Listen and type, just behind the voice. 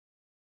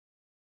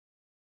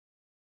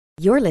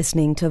You're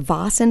listening to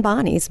Voss and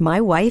Bonnie's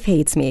My Wife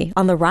Hates Me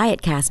on the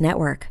Riotcast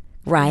Network.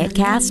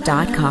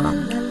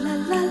 Riotcast.com.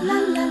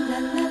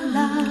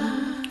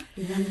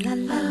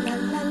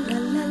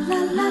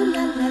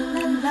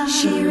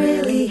 She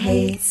really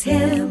hates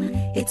him,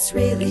 it's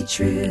really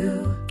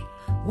true.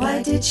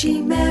 Why did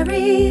she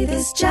marry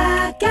this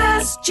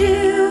jackass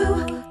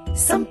Jew?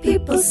 Some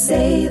people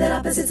say that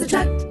opposites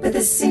attract, but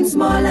this seems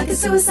more like a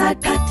suicide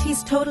pact.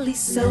 He's totally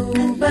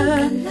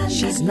sober,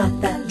 she's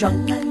not that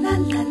drunk.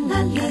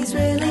 He's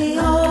really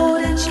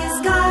old and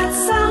she's got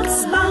some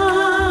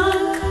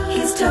spunk.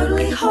 He's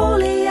totally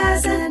holy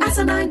as an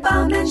asinine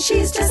bomb, and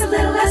she's just a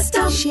little less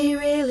dumb. She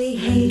really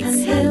hates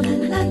him,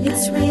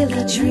 it's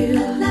really true.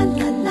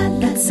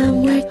 But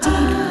somewhere deep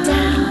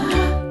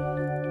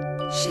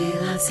down, she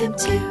loves him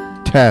too.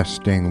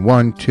 Testing.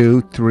 1,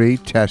 2, 3.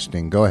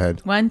 Testing. Go ahead.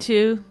 1,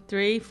 2,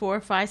 3,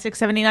 4, 5, 6,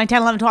 7, 8, 9,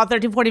 10, 11, 12,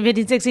 13, 14,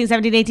 15, 16,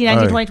 17, 18,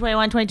 19, 20,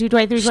 21, 22,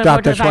 23,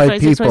 24, 25,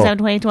 26, 27,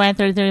 28, 29,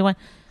 30, 31.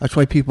 That's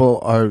why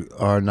people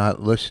are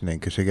not listening,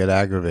 because they get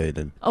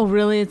aggravated. Oh,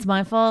 really? It's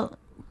my fault?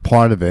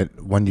 Part of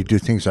it, when you do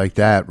things like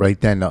that,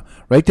 right then,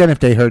 if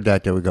they heard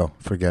that, they would go,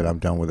 forget, I'm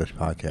done with this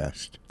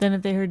podcast. Then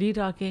if they heard you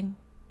talking?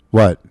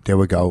 What? They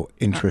would go,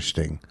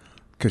 interesting.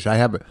 Because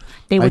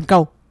They would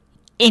go,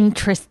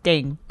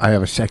 interesting. I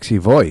have a sexy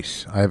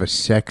voice. I have a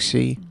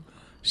sexy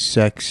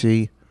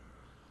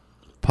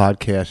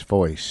podcast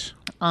voice.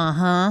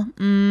 Uh-huh.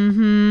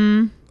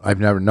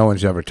 Mm-hmm. No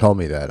one's ever told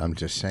me that. I'm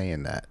just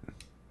saying that.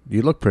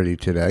 You look pretty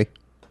today.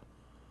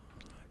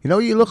 You know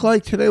what you look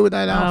like today with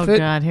that outfit? Oh,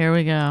 God, here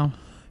we go.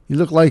 You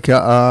look like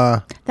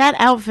a... that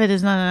outfit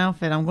is not an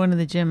outfit. I'm going to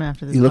the gym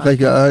after this. You look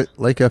like a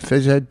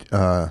phys ed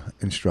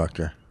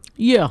instructor.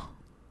 Yeah.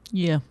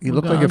 Yeah. You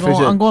look like a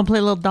phys ed... I'm going to play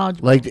a little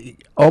dodgeball.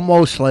 Like,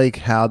 almost like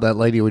how that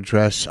lady would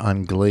dress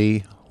on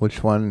Glee.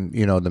 Which one,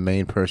 the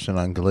main person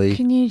on Glee?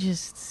 Can you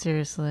just,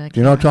 seriously? Do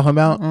you know what I'm talking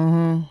about?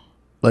 Mm-hmm.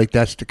 Like,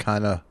 that's the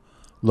kind of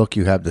look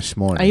you have this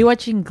morning. Are you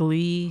watching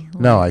Glee?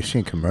 No, I've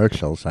seen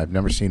commercials. I've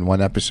never seen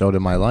one episode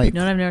in my life. You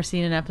know what I've never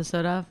seen an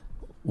episode of?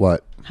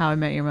 What? How I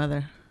Met Your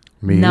Mother.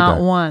 Me Not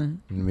either.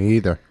 one. Me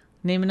either.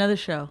 Name another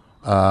show.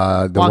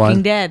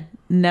 Walking Dead.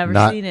 Never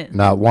seen it.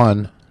 Not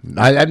one.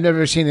 I've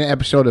never seen an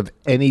episode of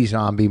any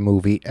zombie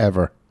movie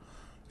ever.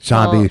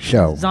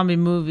 Show. Zombie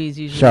movies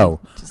usually. Show.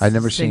 Just I've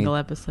never a seen. Single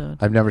episode.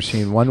 I've never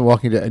seen one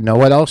Walking Dead. Know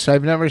what else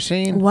I've never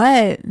seen?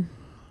 What?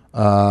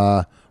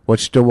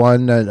 What's the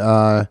one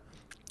that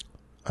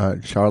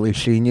Charlie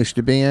Sheen used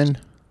to be in?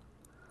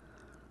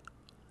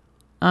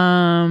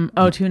 2.5.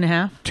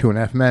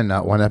 2.5 Men.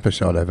 Not one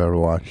episode I've ever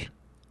watched.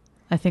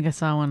 I think I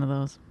saw one of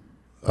those.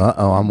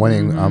 I'm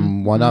winning. Mm-hmm.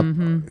 I'm one up.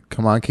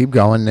 Come on, keep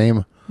going.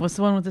 Name. What's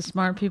the one with the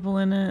smart people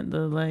in it?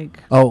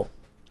 Oh,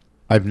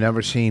 I've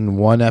never seen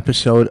one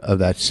episode of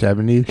that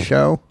 70s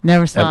show.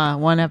 Never saw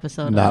one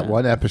episode. Not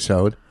one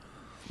episode.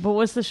 But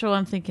what's the show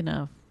I'm thinking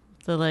of?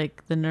 The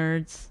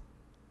nerds.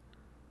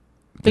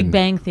 Big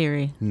Bang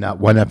Theory. Not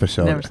one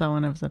episode. Never saw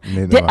one episode.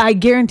 I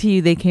guarantee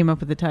you they came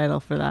up with the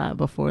title for that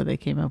before they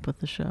came up with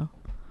the show.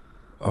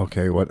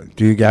 Okay, what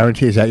do you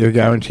guarantee? Is that your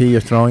guarantee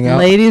you're throwing out?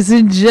 Ladies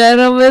and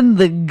gentlemen,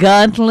 the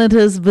gauntlet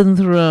has been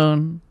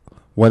thrown.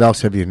 What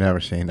else have you never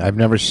seen? I've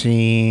never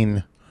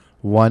seen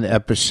one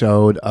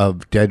episode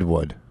of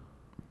Deadwood.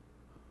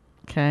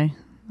 Okay.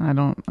 I've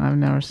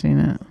never seen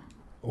it.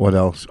 What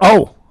else?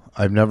 Oh,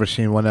 I've never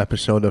seen one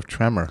episode of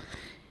Tremor.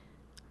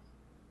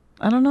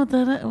 I don't know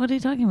what are you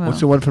talking about?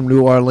 What's the one from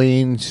New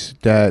Orleans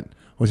that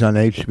was on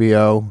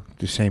HBO?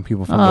 The same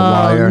people from The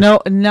Wire?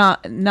 No,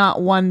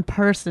 not one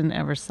person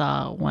ever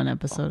saw one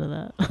episode of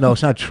that. No,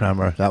 it's not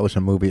Tremor. That was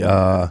a movie.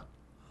 I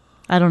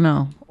don't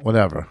know.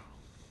 Whatever.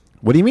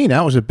 What do you mean?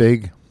 That was a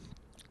big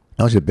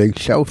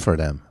show for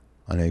them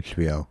on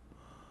HBO.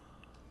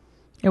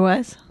 It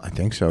was? I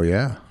think so,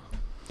 yeah.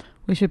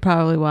 We should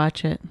probably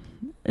watch it.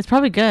 It's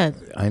probably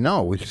good. I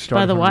know. We should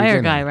start by the from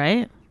Wire beginning. guy,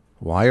 right?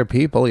 Wire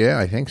people, yeah,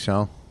 I think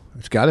so.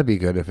 It's got to be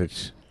good if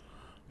it's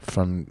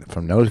from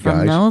those guys.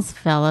 From those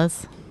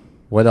fellas.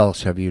 What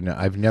else have you?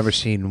 I've never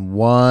seen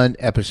one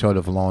episode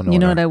of Law and Order. You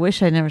know what I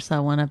wish I never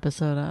saw one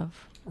episode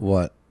of?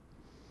 What?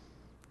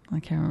 I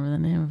can't remember the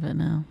name of it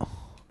now.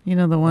 You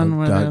know the one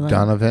where they're like,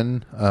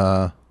 Donovan?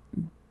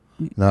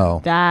 No.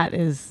 That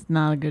is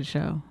not a good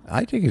show.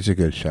 I think it's a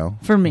good show.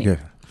 For me. Yeah.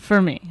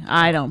 For me.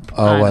 I don't.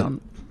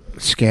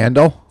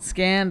 Scandal?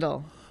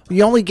 Scandal.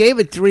 You only gave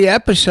it 3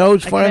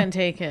 episodes. I couldn't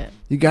take it.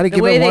 You got to give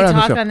it more time. The way they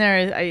talk episode. on there,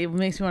 it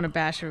makes me want to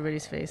bash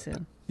everybody's face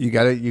in. You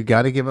got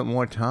to give it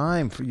more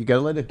time. You got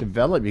to let it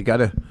develop. You got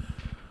to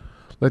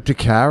let the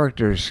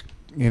characters,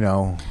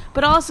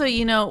 But also,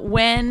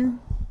 when,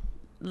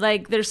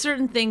 there's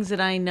certain things that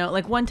I know.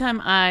 Like one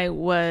time I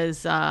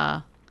was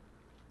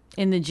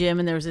in the gym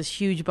and there was this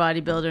huge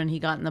bodybuilder and he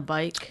got on the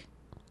bike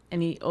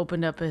and he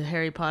opened up a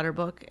Harry Potter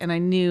book and I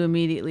knew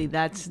immediately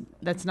that's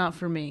not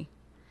for me.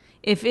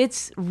 If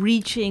it's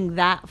reaching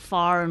that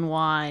far and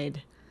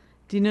wide,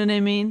 do you know what I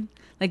mean?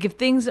 Like if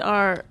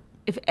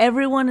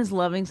everyone is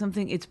loving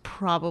something, it's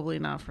probably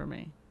not for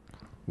me.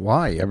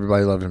 Why?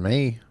 Everybody loves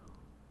me.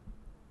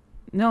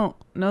 No,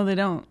 they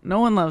don't. No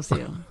one loves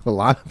you. A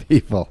lot of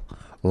people.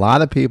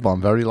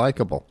 I'm very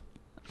likable.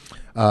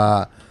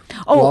 But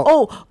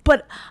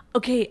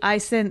okay, I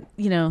sent,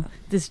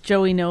 this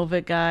Joey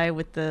Novik guy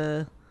with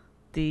I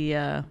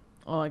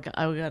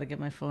gotta get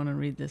my phone and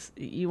read this.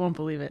 You won't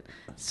believe it.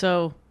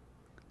 So,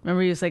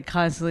 remember he was like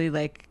constantly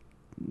like,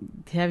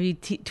 have you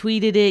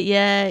tweeted it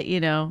yet?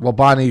 Well,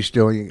 Bonnie's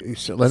doing.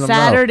 Let them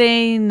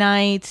Saturday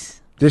night.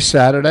 This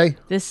Saturday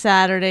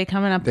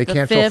coming up. They the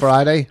cancel 5th.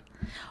 Friday.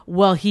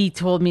 Well, he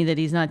told me that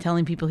he's not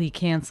telling people he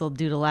canceled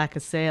due to lack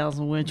of sales,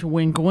 which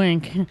wink,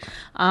 wink.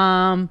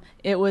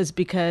 It was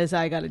because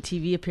I got a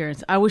TV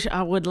appearance. I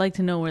would like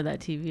to know where that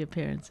TV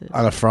appearance is.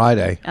 On a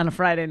Friday. On a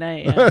Friday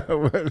night, yeah.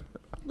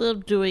 I'm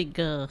doing,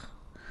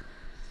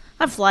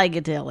 I'm flying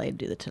into LA to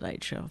do the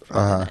Tonight Show.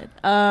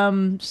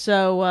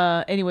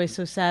 Anyway,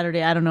 so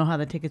Saturday, I don't know how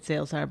the ticket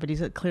sales are, but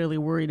he's clearly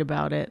worried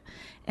about it.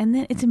 And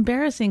then it's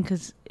embarrassing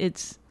because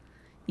it's,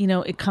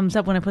 it comes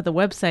up when I put the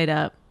website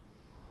up.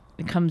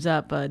 It comes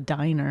up a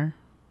diner,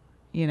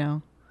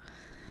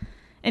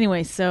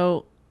 Anyway,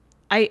 so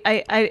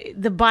I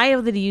the bio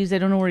that he used, I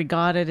don't know where he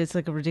got it. It's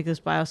like a ridiculous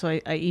bio. So I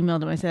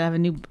emailed him. I said, I have a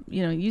new,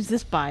 use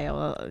this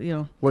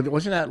bio,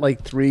 Wasn't that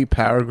like 3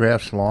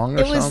 paragraphs long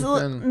or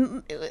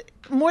something? It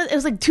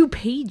was like 2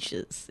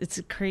 pages.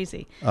 It's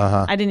crazy.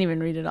 I didn't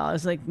even read it all. It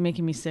was like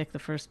making me sick the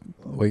first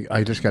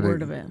I just got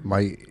word of it.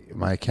 My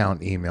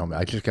account emailed me.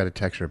 I just got to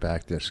text her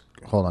back this.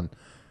 Hold on.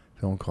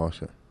 Don't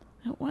cost it.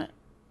 What?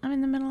 I'm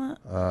in the middle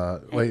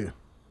of... Wait.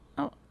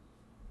 Oh.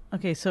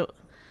 Okay, so...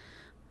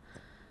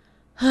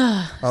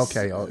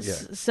 Okay, oh, yeah.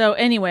 So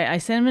anyway, I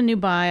sent him a new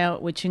bio,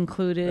 which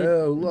included...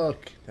 Oh,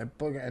 look. That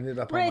book ended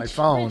up on my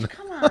phone. Rich,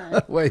 come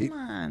on. Wait. Come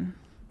on.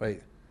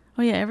 Wait.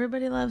 Oh, yeah,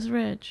 everybody loves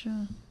Rich.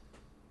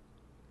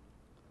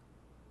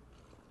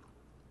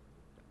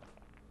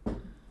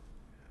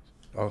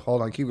 Oh,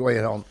 hold on. Keep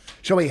going. Hold on.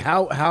 So wait,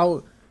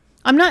 how...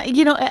 I'm not,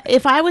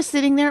 if I was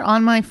sitting there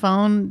on my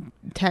phone,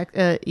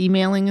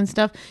 emailing and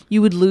stuff, you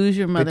would lose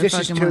your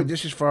motherfucking mind.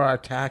 This is for our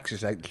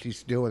taxes.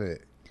 She's doing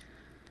it.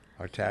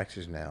 Our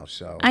taxes now,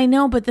 so. I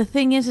know, but the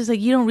thing is like,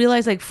 you don't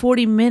realize like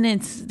 40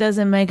 minutes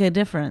doesn't make a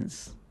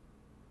difference.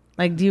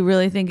 Like, do you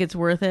really think it's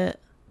worth it?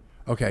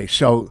 Okay,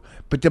 so,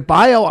 but the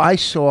bio I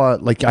saw,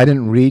 like, I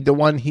didn't read the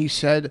one he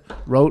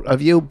wrote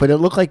of you, but it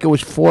looked like it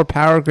was 4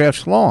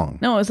 paragraphs long.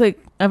 No, it's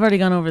like, I've already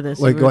gone over this.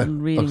 Wait, go ahead.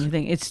 Reading the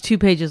thing. It's 2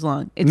 pages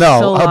long. It's no,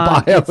 so long.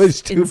 Our bio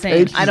is 2 insane.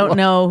 pages I don't long.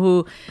 know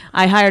who.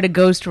 I hired a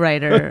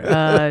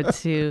ghostwriter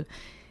to.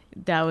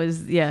 That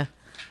was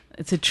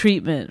it's a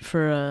treatment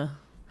for a.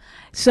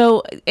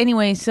 So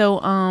anyway, I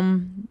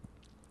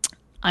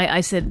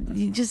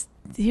said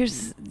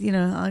here's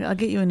I'll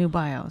get you a new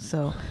bio.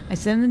 So I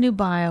sent a new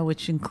bio,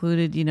 which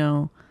included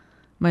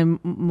my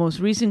most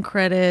recent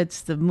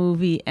credits, the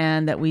movie,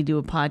 and that we do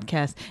a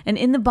podcast. And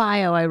in the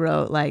bio, I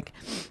wrote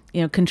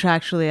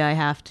contractually, I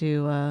have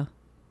to,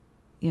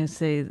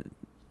 say,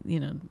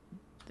 in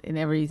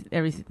every.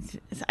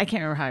 I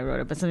can't remember how I wrote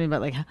it, but something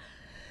about like,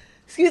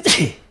 excuse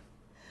me.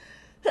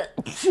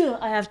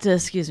 I have to,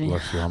 excuse me.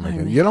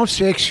 You don't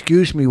say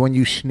excuse me when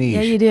you sneeze.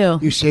 Yeah, you do.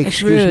 You say It's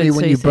excuse rude, me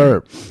when so you you say-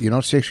 burp. You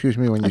don't say excuse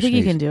me when you I think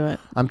sneeze. you can do it.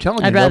 I'm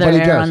telling you, I'd rather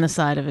nobody err does. on the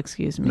side of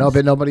excuse me. No,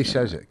 but nobody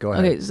says it. Go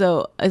ahead. Okay,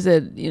 so I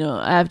said,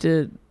 I have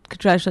to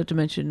contractually have to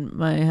mention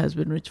my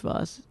husband, Rich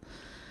Voss.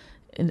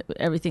 In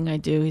everything I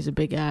do, he's a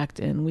big act,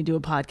 and we do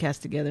a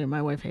podcast together, and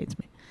my wife hates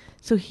me.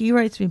 So he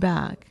writes me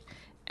back,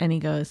 and he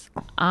goes,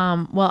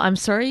 well, I'm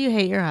sorry you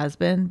hate your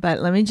husband,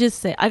 but let me just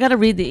say, I got to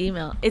read the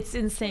email. It's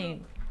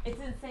insane. It's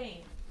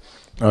insane.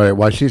 All right,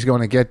 while she's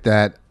going to get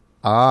that,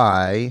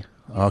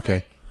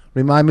 okay.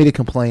 Remind me to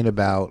complain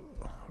about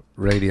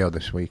radio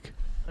this week.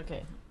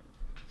 Okay.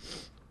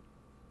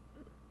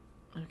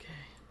 Messages.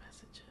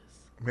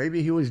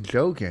 Maybe he was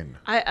joking.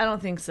 I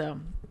don't think so.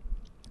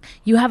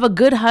 You have a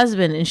good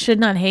husband and should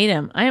not hate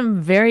him. I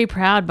am very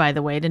proud, by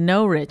the way, to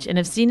know Rich and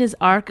have seen his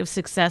arc of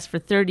success for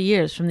 30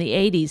 years from the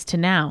 80s to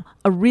now.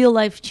 A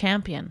real-life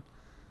champion.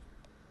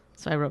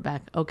 So I wrote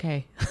back,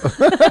 okay.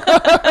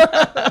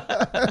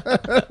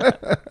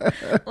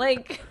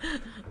 Like...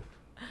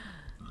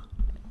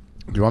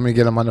 Do you want me to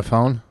get him on the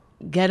phone?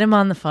 Get him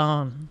on the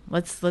phone.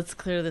 Let's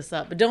clear this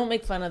up. But don't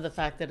make fun of the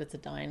fact that it's a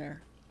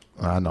diner.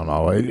 I don't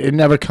know. It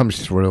never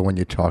comes through when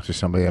you talk to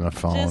somebody on the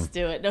phone. Just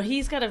do it. No,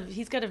 he's got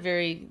a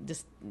very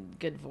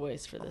good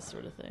voice for this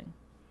sort of thing.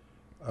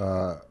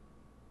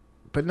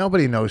 But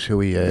nobody knows who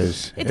he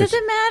is. It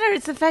doesn't matter.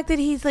 It's the fact that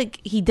he's like,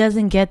 he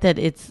doesn't get that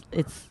it's.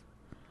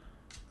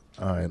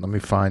 All right, let me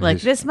find like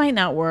his... this might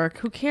not work.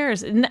 Who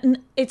cares?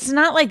 It's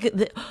not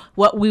like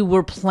what we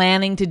were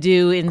planning to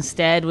do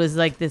instead was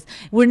like this.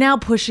 We're now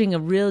pushing a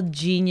real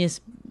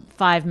genius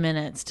 5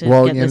 minutes to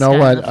Well, get you this know guy on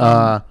what? the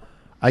phone.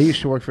 I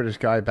used to work for this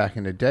guy back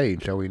in the day,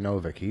 Joey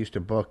Novik. He used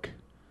to book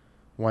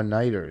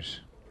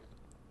one-nighters,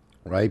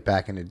 right,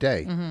 back in the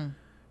day. Mm-hmm.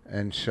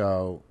 And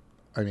so,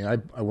 I mean,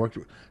 I worked...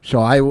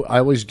 So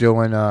I was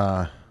doing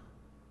a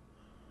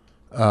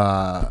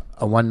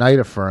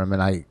one-nighter for him,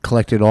 and I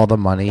collected all the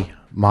money,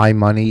 my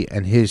money,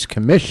 and his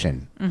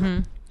commission. Mm-hmm.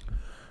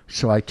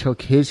 So I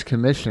took his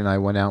commission, I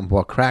went out and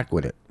bought crack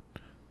with it.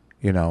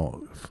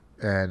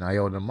 and I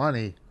owed him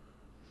money.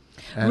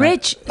 And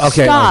Rich,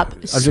 okay, stop.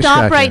 I'm just Stop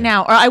right scratching.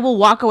 now, or I will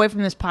walk away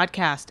from this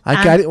podcast.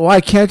 I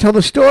can't tell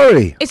the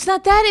story. It's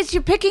not that. It's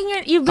you've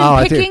been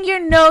I picking your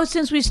nose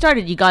since we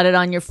started. You got it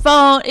on your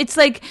phone. It's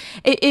like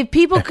if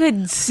people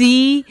could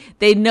see,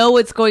 they know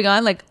what's going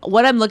on. Like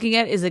what I'm looking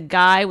at is a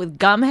guy with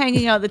gum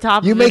hanging out the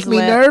top You of make his me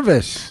lip.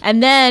 nervous.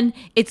 And then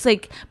it's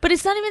like, but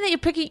it's not even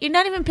that you're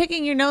not even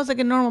picking your nose like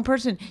a normal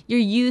person. You're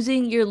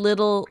using your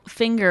little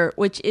finger,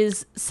 which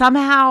is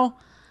somehow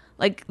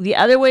like the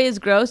other way is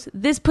gross.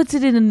 This puts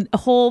it in a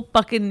whole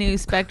fucking new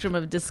spectrum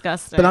of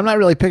disgusting. But I'm not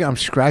really picking. I'm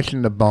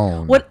scratching the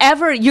bone.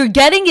 Whatever. You're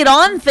getting it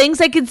on things.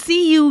 I can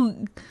see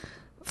you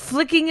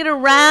flicking it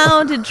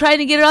around and trying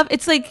to get it off.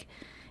 It's like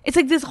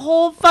this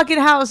whole fucking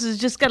house has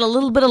just got a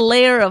little bit of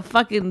layer of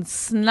fucking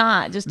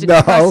snot just to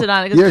crust it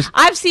on it. 'Cause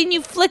I've seen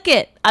you flick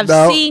it. I've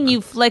seen you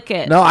flick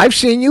it. No, I've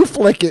seen you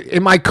flick it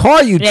in my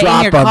car. You Yeah, drop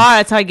in your them. car.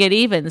 That's how I get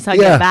even. That's how I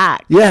get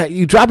back. Yeah,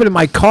 you drop it in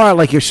my car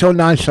like you're so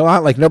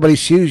nonchalant, like nobody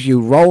sees you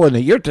rolling it.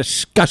 You're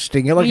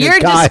disgusting. You're like You're a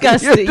guy.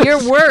 disgusting.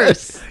 You're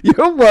worse.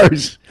 You're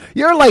worse.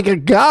 You're like a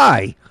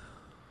guy.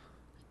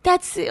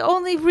 That's the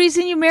only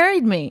reason you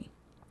married me.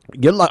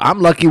 I'm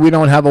lucky we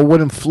don't have a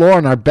wooden floor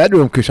in our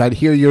bedroom because I'd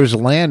hear yours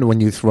land when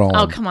you throw them.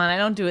 Oh, come on. I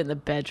don't do it in the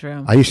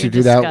bedroom. I used to You're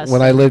do that disgusting.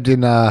 when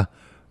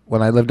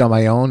I lived on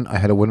my own. I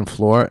had a wooden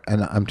floor,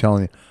 and I'm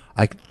telling you,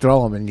 I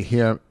throw them and you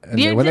hear.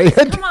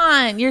 And Come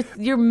on.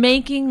 You're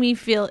making me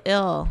feel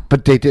ill.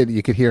 But they did.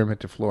 You could hear them at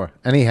the floor.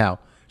 Anyhow,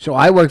 so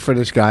I worked for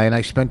this guy, and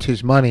I spent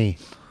his money.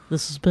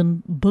 This has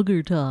been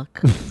booger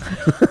talk.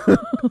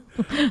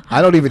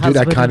 I don't even do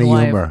that Husband kind of and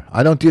wife. humor.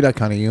 I don't do that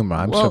kind of humor.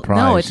 I'm surprised.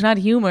 No, it's not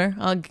humor.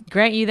 I'll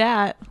grant you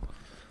that.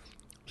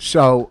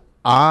 So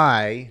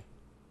I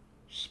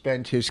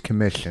spent his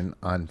commission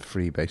on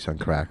freebase, on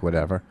crack,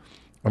 whatever.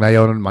 And I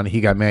owed him money.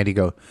 He got mad.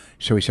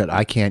 So he said,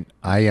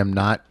 I am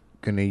not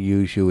going to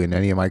use you in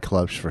any of my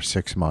clubs for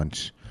 6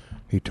 months.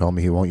 He told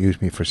me he won't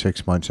use me for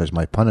 6 months as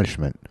my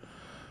punishment.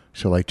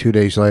 So like 2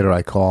 days later,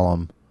 I call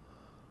him.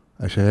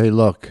 I said, hey,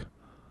 look,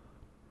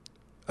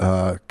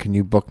 can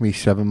you book me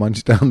 7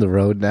 months down the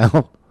road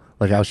now?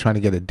 Like I was trying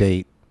to get a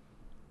date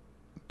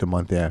the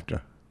month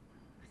after.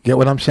 Get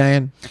what I'm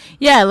saying?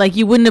 Yeah, like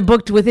you wouldn't have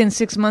booked within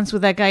 6 months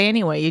with that guy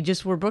anyway. You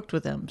just were booked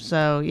with him.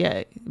 So, yeah.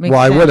 It makes Well,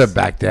 I sense. would have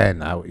back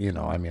then.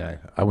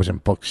 I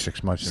wasn't booked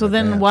 6 months. So in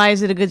then advance. why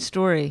is it a good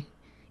story?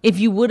 If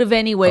you would have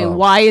anyway, Oh.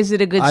 why is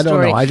it a good I don't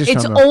story? know. I just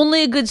it's don't know.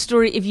 only a good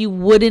story if you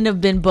wouldn't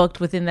have been booked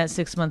within that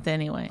 6 month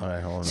anyway. All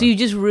right, hold So on. you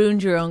just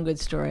ruined your own good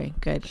story.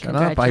 Good. Shut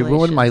up! I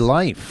ruined my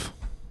life.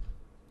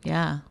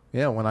 Yeah.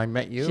 Yeah, when I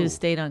met you, Should have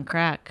stayed on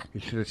crack. you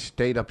should have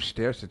stayed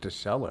upstairs at the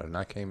cellar and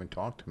not came and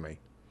talked to me.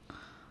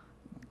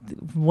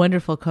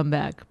 Wonderful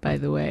comeback, by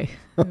the way.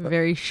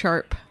 Very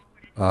sharp.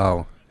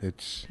 Oh,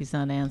 He's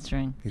not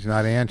answering. he's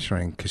not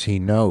answering because he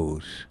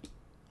knows.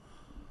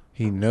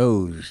 He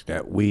knows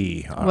that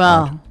we are.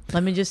 Well,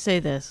 let me just say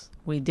this.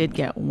 We did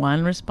get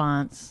one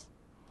response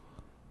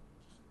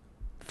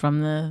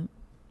from the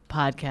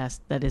podcast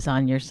that is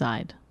on your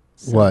side.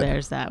 So What?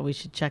 there's that. We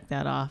should check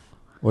that off.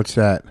 What's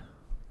that?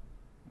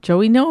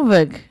 Joey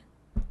Novak.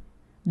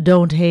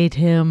 Don't hate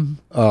him.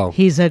 Oh,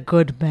 He's a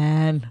good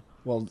man.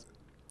 well.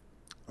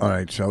 All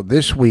right, so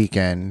this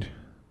weekend,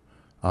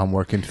 I'm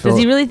working. Does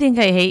he really think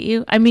I hate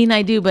you? I mean,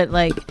 I do, but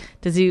like,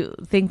 does he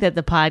think that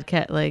the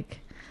podcast, like,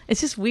 it's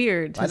just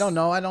weird. I don't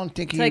know. I don't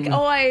think It's like,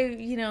 oh,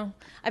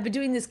 I've been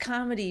doing this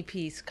comedy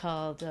piece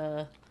called,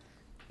 I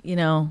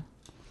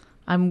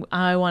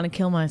want to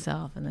kill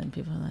myself, and then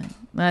people are like,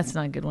 that's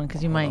not a good one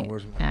because you might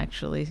where's-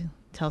 actually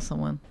tell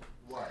someone.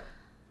 What? I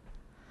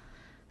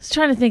was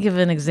trying to think of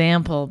an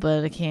example,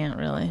 but I can't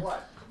really.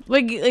 What?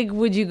 Like,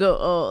 would you go?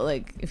 Oh,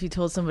 like if you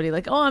told somebody,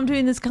 like, oh, I'm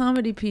doing this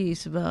comedy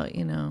piece about,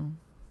 I'm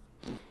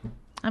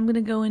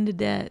gonna go into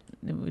debt.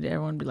 Would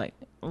everyone be like,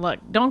 look,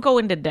 don't go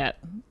into debt?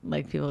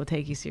 Like people would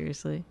take you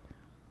seriously.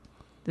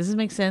 Does this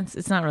make sense?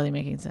 It's not really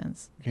making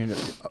sense.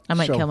 I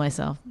might kill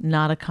myself.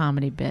 Not a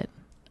comedy bit.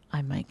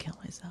 I might kill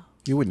myself.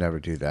 You would never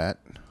do that.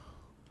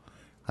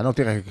 I don't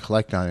think I could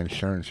collect on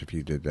insurance if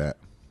you did that.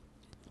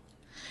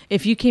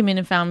 If you came in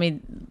and found me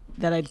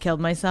that I'd killed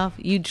myself,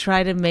 you'd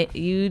try to make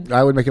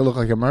I would make it look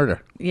like a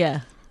murder.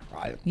 yeah.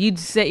 You'd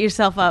set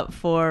yourself up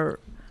for.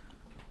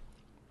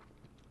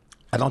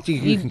 I don't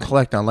think you can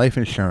collect on life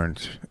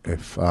insurance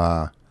if.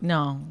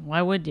 No,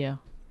 why would you?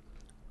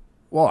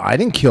 Well, I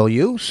didn't kill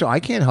you, so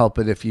I can't help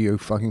it if you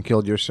fucking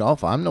killed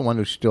yourself. I'm the one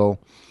who's still.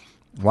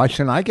 Why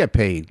shouldn't I get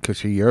paid?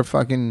 Because of your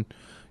fucking,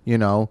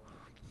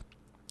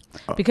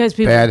 Because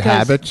people bad because-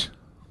 habits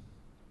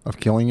of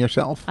killing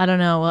yourself. I don't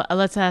know. Well,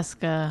 let's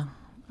ask our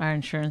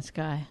insurance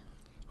guy.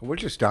 We're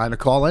just dying to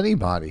call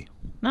anybody.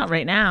 Not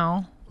right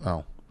now.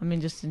 Oh. I mean,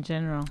 just in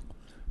general.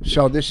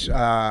 So this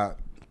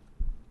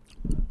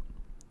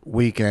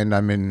weekend,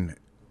 I'm in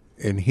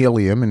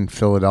Helium in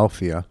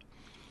Philadelphia.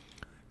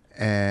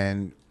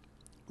 And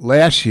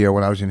last year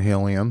when I was in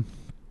Helium,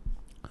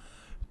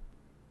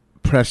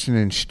 Preston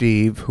and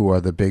Steve, who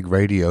are the big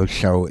radio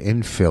show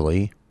in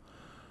Philly,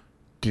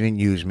 didn't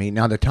use me.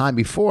 Now, the time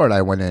before it,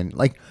 I went in.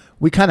 Like,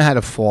 We kind of had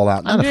a fallout.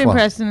 I'm Not a doing fall.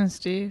 Preston and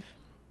Steve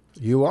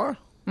You are?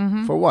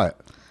 Mm-hmm. For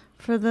what?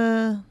 for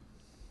the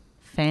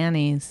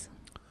Fannies.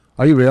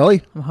 Are you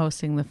really? I'm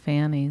hosting the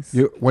Fannies.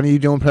 When are you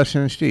doing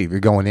Preston and Steve? You're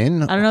going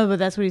in? I don't know, but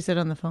that's what he said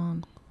on the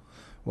phone.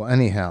 Well,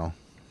 anyhow.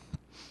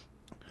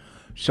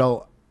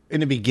 So, in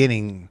the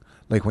beginning,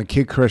 like when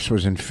Kid Chris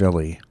was in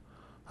Philly,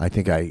 I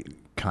think I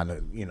kind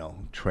of,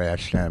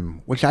 trashed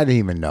them, which I didn't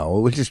even know.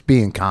 It was just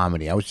being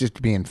comedy. I was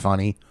just being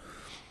funny.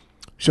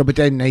 So, but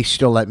then they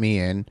still let me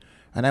in.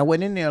 And I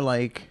went in there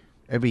like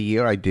every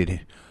year I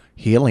did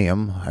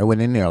Helium. I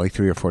went in there like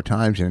 3 or 4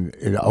 times, and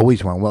it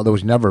always went well. It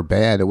was never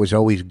bad. It was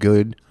always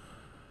good.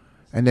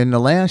 And then the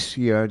last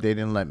year, they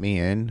didn't let me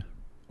in,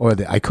 or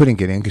I couldn't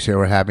get in because they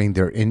were having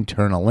their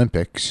intern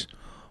Olympics,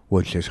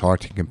 which is hard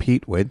to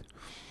compete with.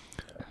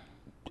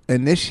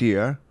 And this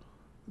year,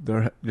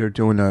 they're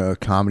doing a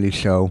comedy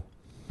show,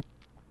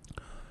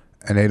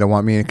 and they don't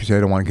want me in because they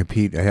don't want to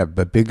compete. They have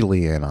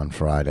Babigli in on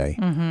Friday,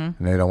 and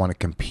they don't want to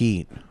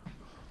compete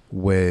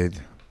with.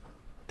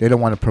 They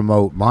don't want to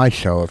promote my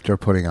show if they're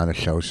putting on a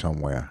show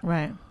somewhere.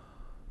 Right.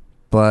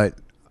 But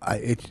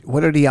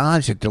what are the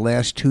odds that the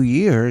last 2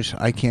 years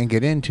I can't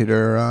get into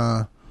their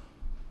I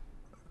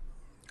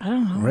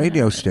don't know.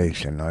 radio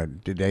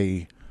station? Did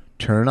they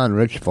turn on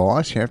Rich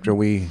Voss after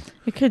we?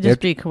 It could just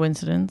be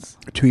coincidence.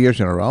 2 years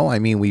in a row. I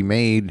mean, we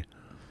made,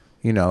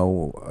 we.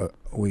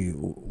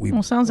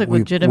 Well, sounds like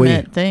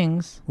legitimate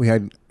things. We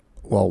had.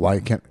 Well,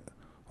 why can't?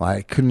 Well,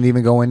 I couldn't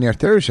even go in there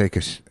Thursday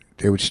because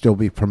they would still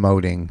be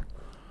promoting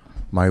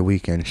my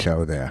weekend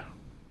show there.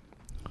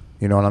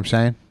 You know what I'm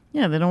saying?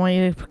 Yeah, they don't want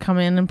you to come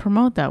in and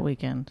promote that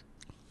weekend.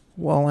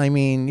 Well, I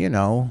mean,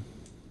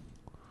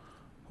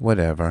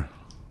 whatever.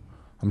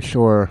 I'm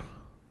sure.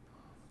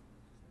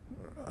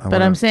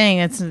 But I'm saying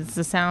it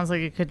sounds like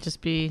it could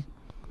just be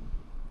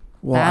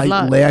bad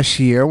luck. Last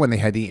year when they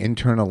had the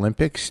intern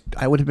Olympics,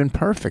 I would have been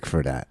perfect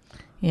for that.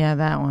 Yeah,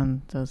 that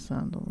one does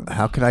sound a little.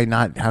 How could they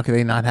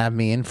not have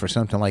me in for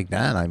something like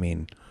that? I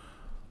mean,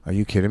 are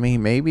you kidding me?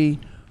 Maybe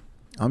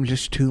I'm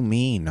just too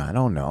mean. I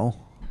don't know.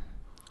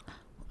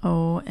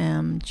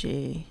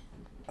 OMG.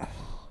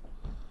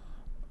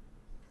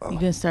 You're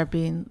gonna start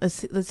being.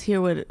 Let's hear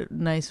what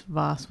nice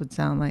Voss would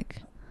sound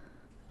like.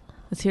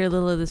 Let's hear a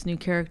little of this new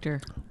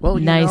character. Well,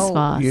 nice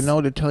Voss.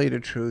 To tell you the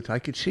truth, I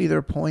could see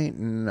their point,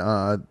 and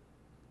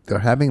they're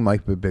having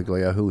Mike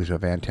Birbiglia, who is a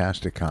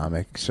fantastic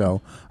comic.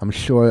 So I'm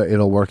sure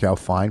it'll work out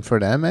fine for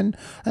them, and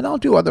I'll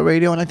do other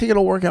radio, and I think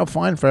it'll work out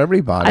fine for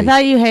everybody. I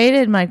thought you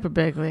hated Mike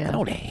Birbiglia. I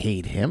don't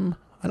hate him.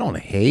 I don't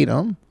hate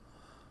him.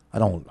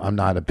 I'm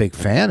not a big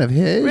fan of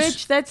his.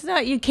 Rich, that's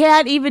not. You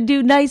can't even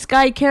do nice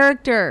guy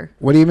character.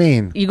 What do you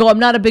mean? You go, I'm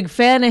not a big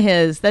fan of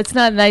his. That's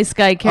not nice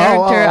guy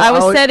character. I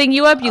was setting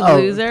you up, you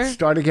loser.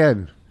 Start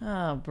again.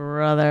 Oh,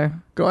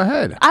 brother. Go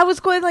ahead. I was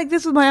going like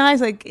this with my eyes,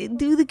 like,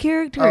 do the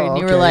character. And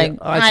you were like,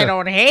 I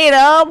don't hate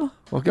him.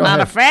 Well, go not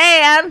ahead. a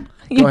fan.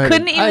 You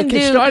couldn't even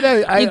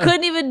you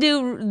couldn't even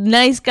do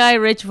nice guy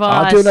Rich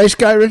Voss. I'll do nice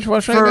guy Rich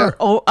Voss right now.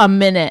 For a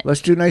minute.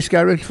 Let's do nice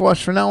guy Rich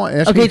Voss for now.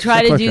 Okay,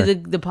 try to do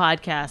the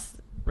podcast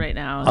right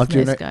now. I'll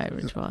do nice guy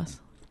Rich Voss.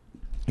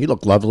 You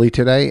look lovely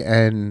today,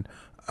 and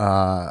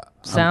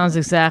sounds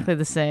exactly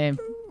the same.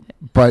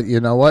 But you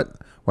know what?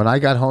 When I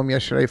got home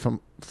yesterday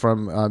from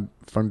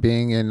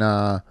being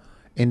in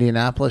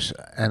Indianapolis,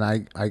 and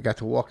I got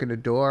to walk in the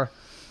door,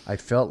 I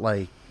felt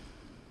like,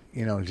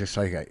 just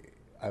like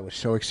I was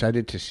so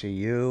excited to see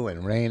you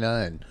and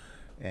Raina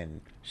and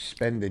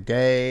spend the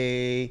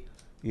day,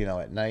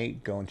 at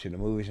night, going to the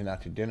movies and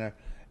out to dinner,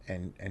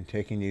 and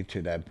taking you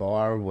to that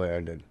bar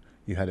where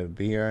you had a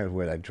beer,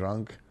 where that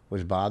drunk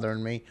was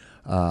bothering me.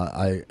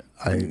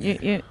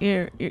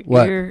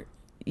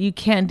 You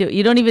can't do it.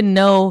 You don't even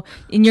know.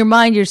 In your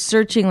mind, you're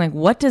searching, like,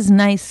 what does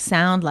nice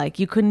sound like?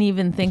 You couldn't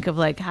even think of,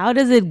 like, how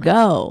does it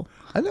go?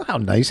 I know how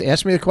nice.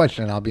 Ask me a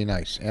question and I'll be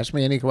nice. Ask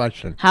me any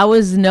question. How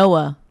is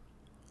Noah?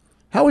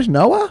 How is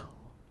Noah?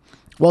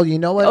 Well, you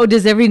know what? Oh,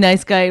 does every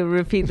nice guy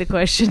repeat the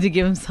question to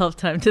give himself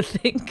time to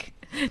think?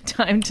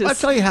 Time to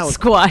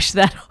squash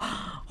that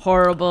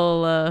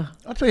horrible...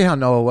 I'll tell you how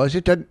Noah was.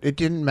 It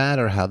didn't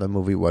matter how the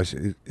movie was.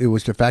 It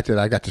was the fact that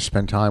I got to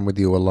spend time with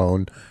you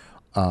alone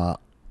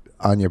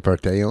on your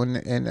birthday,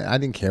 and I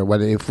didn't care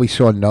whether if we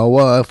saw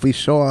Noah, if we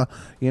saw,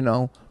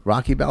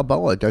 Rocky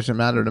Balboa. It doesn't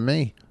matter to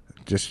me.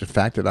 Just the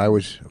fact that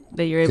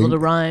that you're able to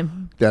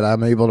rhyme. That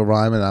I'm able to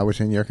rhyme, and I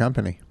was in your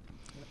company.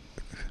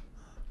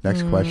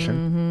 Next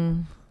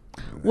question.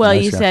 Well,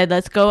 you said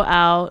let's go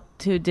out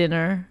to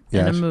dinner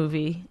and a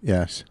movie.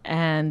 Yes.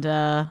 And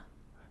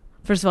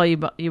first of all, you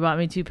bought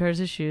me 2 pairs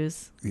of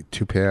shoes.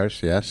 2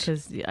 pairs, yes.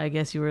 Because I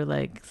guess you were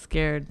like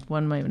scared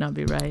one might not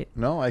be right.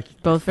 No,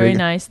 both very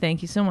nice.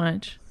 Thank you so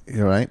much.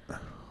 You're right.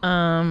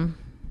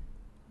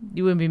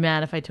 You wouldn't be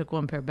mad if I took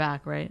 1 pair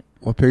back, right?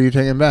 What pair are you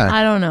taking back?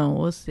 I don't know.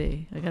 We'll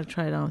see. I got to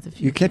try it on with a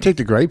few. You can't take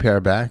the gray pair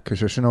back because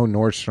there's no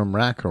Nordstrom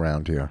Rack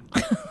around here.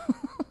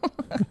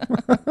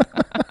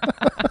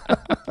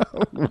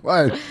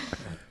 What?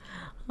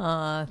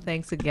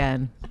 Thanks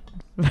again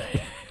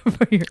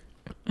for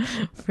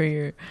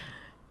your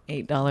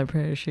 $8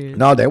 pair of shoes.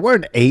 No, they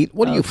weren't 8.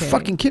 What are you Okay.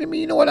 fucking kidding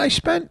me? You know what I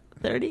spent?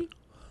 30.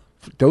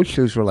 Those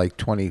shoes were like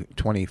 20,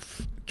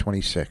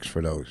 26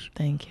 for those.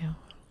 Thank you.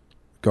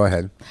 Go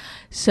ahead.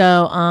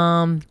 So,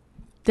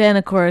 then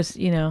of course,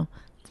 you know,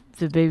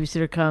 the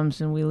babysitter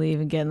comes and we leave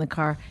and get in the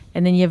car,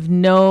 and then you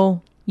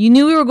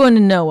knew we were going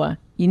to Noah.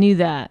 You knew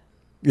that,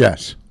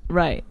 Yes.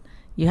 right?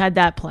 You had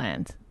that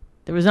planned.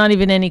 There was not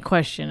even any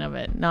question of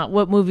it. Not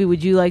what movie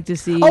would you like to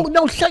see? Oh,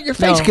 no, shut your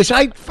face, No. because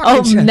I fucking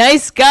Oh, said...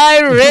 nice guy,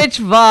 Rich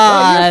No,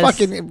 Voss.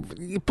 you're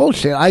fucking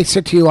bullshit. I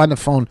said to you on the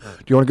phone,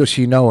 "Do you want to go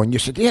see Noah?" And you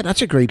said, "Yeah,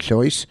 that's a great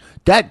choice."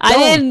 I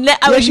I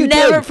would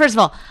never. First of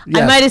all, I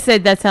Yes. might have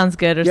said that sounds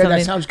good or Yeah, something.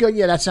 that sounds good.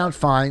 Yeah, that sounds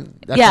fine.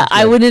 That Yeah, sounds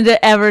I good. wouldn't have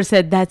ever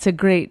said that's a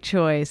great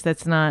choice.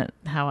 That's not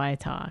how I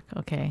talk.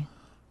 Okay.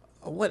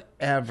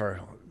 Whatever.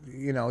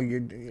 You know, you're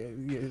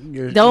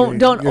Don't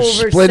you're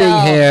oversell. splitting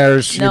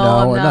hairs. No, you know,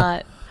 I'm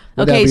not.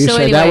 Whatever. Okay, you so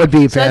said anyway, that would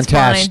be so that's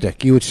fine.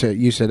 fantastic. You said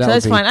that So would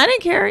that's be fine. I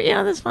didn't care.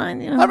 Yeah, that's fine.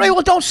 You know. All right,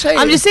 well, don't say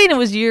I'm it. just saying it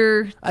was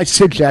your. a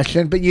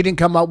suggestion, but you didn't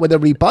come up with a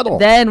rebuttal.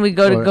 Then we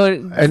go Or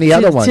to any to,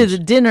 other ones. to the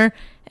dinner,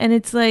 and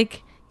it's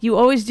like you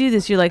always do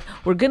this. You're like,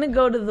 we're gonna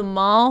go to the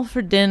mall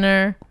for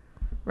dinner,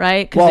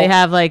 right? Because they Well-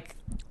 have like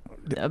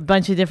a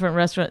bunch of different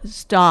restaurants.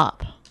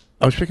 Stop.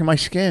 I was picking my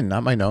skin,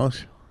 not my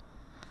nose.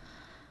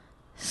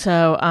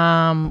 So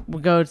we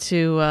go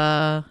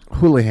to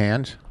Hula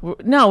hands.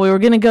 no, we were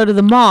gonna go to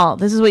the mall.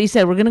 This is what you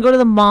said. We're gonna go to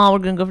the mall. We're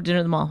gonna go for dinner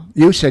at the mall.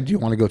 You said you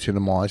want to go to the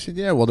mall. I said,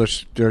 yeah. Well,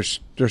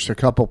 there's a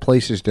couple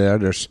places there.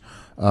 There's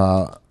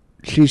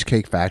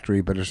Cheesecake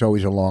Factory, but there's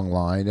always a long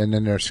line, and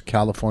then there's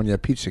California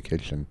Pizza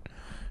Kitchen.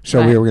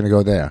 So we Right. were going to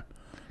go there.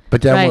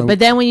 But then Right, when- but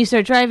then when you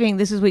start driving,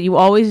 this is what you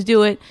always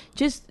do it.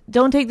 Just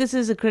don't take this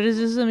as a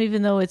criticism,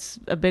 even though it's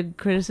a big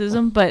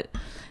criticism. But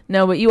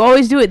no, but you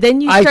always do it.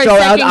 Then you I start throw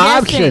out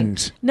second-guessing.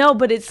 options. No,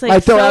 but it's like I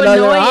throw so out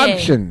other annoying.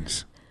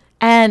 options.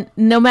 And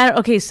no matter,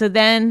 okay, so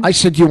then I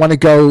said, you want to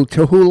go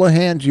to Hula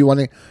Hands? You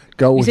want to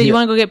go? you said you here?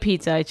 want to go get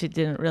pizza. I just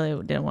didn't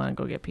want to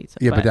go get pizza.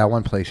 Yeah, but that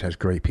one place has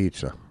great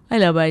pizza. I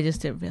know, but I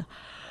just didn't feel.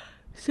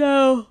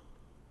 So,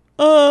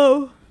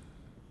 oh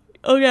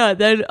yeah.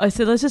 Then I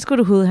said, let's just go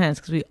to Hula Hands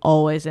because we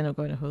always end up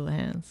going to Hula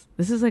Hands.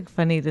 This is like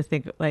funny to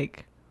think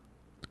like.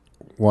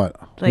 What?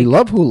 Like- we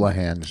love Hula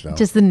Hands, though.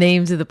 Just the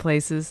names of the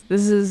places.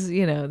 This is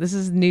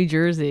New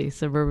Jersey,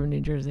 suburban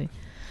New Jersey.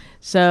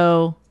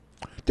 So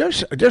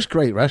There's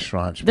great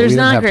restaurants. but There's we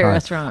didn't not have great time.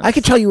 restaurants. I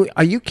can tell you.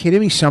 Are you kidding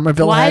me?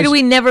 Somerville. why has, do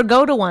we never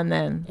go to one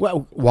then?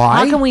 Well, why?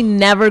 How can we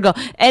never go?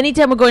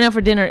 Anytime we're going out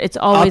for dinner, it's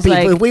always if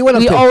like we went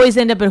up to- always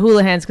end up at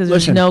Hula Hands because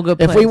there's Listen, no good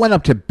place. if we went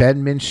up to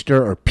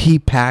Bedminster or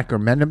Peapack or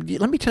Mendham,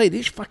 let me tell you,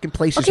 these fucking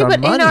places okay, are but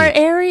money. in our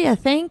area,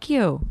 thank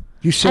you.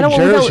 You I said don't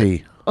wanna go-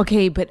 Jersey.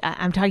 Okay, but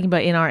I'm talking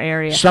about in our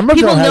area. Somerville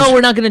People know has-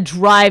 we're not going to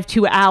drive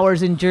 2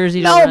 hours in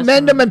Jersey. To a No,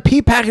 restaurant. Mendham and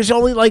Peapack is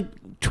only like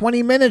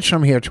 20 minutes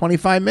from here,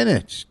 25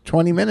 minutes,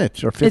 20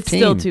 minutes or 15. It's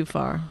still too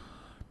far.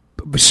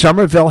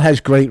 Somerville has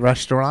great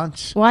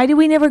restaurants. Why do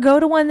we never go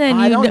to one then?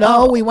 I You don't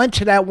know. We went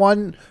to that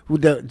one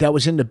that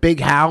was in the big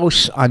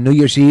house on New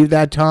Year's Eve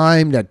that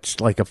time. That's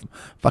like a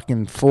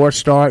fucking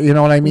 4-star. You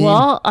know what I mean?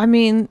 Well, I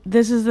mean,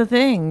 this is the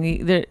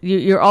thing.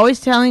 You're always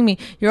telling me,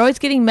 you're always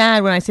getting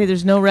mad when I say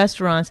there's no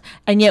restaurants,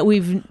 and yet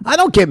we've. I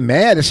don't get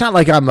mad. It's not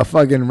like I'm a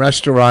fucking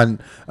restaurant,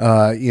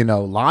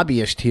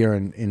 lobbyist here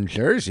in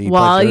Jersey. but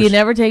Well, you there's-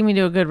 never take me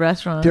to a good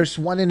restaurant. There's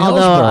one in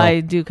Although Hillsborough. I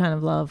do kind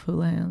of love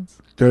Hula Hands.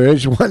 There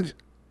is one.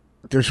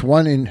 There's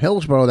one in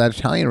Hillsborough, that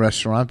Italian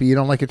restaurant, but you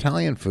don't like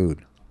Italian food.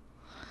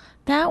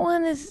 That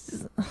one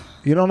is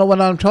You don't know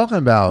what I'm talking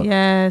about.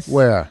 yes.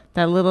 Where?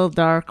 That little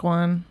dark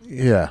one.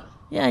 Yeah.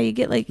 Yeah, you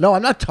get like No,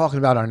 I'm not talking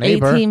about our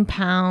neighbor. 18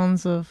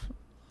 pounds of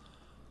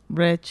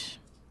rich.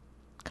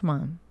 Come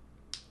on.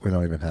 We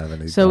don't even have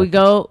any. So we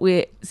go.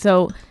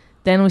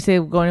 Then we say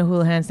we're going to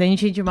Hula Hands. Then you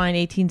change your mind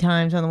 18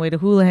 times on the way to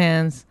Hula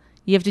Hands.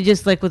 You have to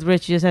just like with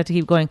Rich, you just have to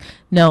keep going.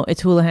 No,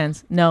 it's Hula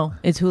Hands. No,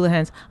 it's Hula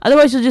Hands.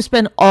 Otherwise, you'll just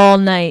spend all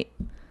night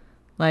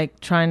like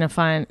trying to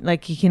find.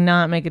 Like you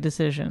cannot make a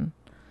decision.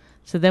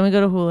 So then we go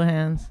to Hula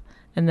Hands,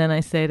 and then I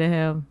say to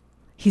him,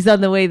 he's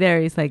on the way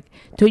there. He's like,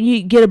 "Don't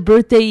you get a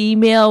birthday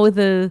email with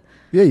a?"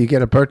 Yeah, you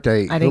get a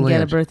birthday. I didn't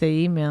get a Julian's. birthday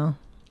email.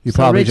 You So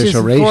probably Rich just is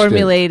erased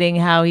formulating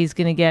how he's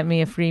going to get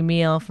me a free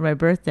meal for my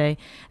birthday,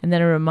 and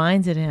then it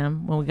reminded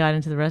him when we got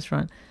into the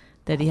restaurant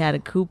that he had a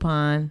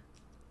coupon,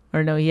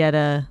 or no, he had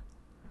a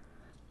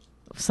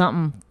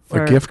something it.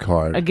 for A gift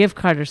card. a gift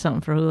card or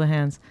something for Hula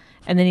Hands,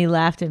 and then he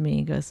laughed at me.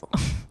 He goes,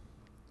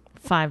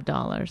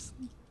 $5,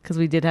 because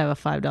we did have a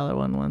 $5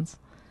 one once.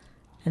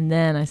 And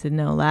then I said,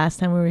 no, last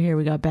time we were here,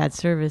 we got bad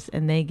service,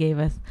 and they gave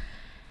us.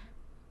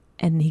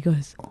 And he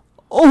goes,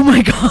 oh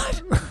my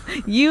God,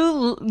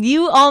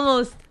 you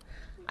almost.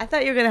 I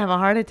thought you were gonna have a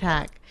heart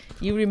attack.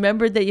 You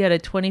remembered that you had a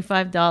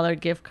 $25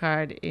 gift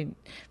card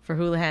for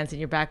Hula Hands in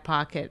your back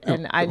pocket,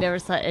 and I never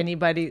saw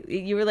anybody.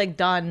 You were like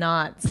Don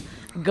Knotts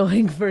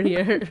going for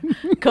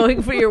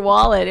your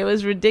wallet. It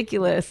was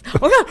ridiculous.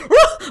 Oh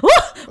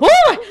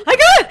God! I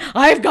got it!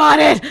 I've got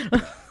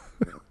it.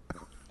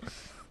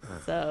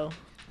 So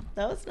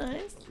that was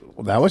nice.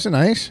 Well, that was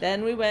nice.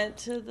 Then we went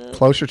to the.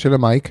 Closer to the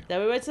mic.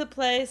 Then we went to the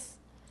place.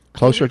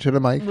 Closer to the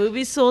mic.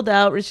 Movie sold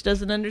out. Rich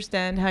doesn't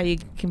understand how you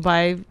can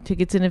buy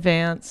tickets in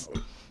advance.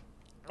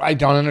 I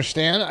don't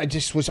understand. I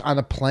just was on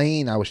a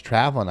plane. I was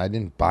traveling. I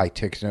didn't buy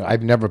tickets.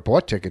 I've never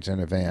bought tickets in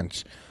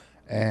advance.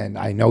 And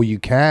I know you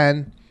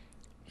can.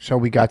 So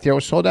we got there. It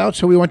was sold out.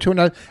 So we went to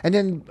another. And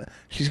then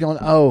she's going,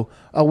 oh,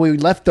 we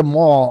left the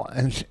mall.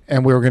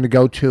 And we were going to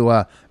go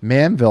to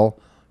Manville.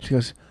 She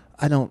goes,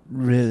 I don't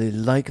really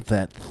like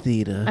that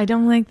theater. I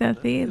don't like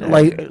that theater.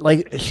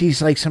 Like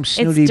she's like some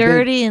snooty. It's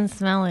dirty and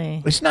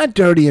smelly. It's not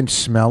dirty and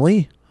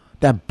smelly.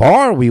 That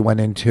bar we went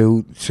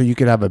into so you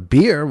could have a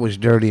beer was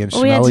dirty and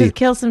smelly. We had to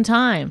kill some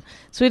time.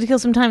 So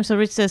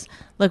Rich says,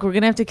 look, we're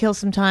going to have to kill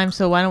some time.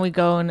 So why don't we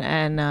go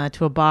and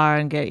to a bar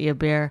and get you a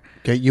beer?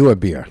 Get you a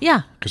beer.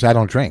 Yeah. Because I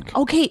don't drink.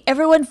 Okay,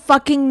 everyone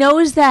fucking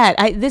knows that.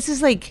 This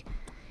is like,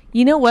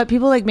 you know what?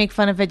 People like make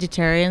fun of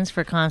vegetarians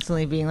for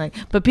constantly being like,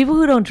 but people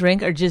who don't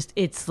drink are just,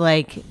 it's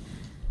like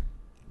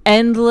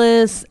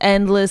endless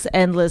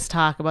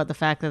talk about the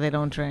fact that they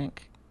don't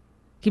drink.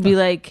 You'd be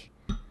like,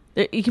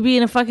 you could be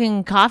in a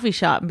fucking coffee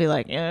shop and be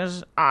like,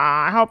 yes,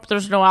 I hope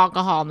there's no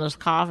alcohol in this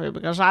coffee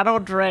because I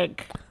don't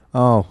drink.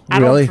 Oh, I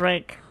really? don't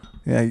drink.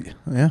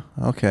 Yeah,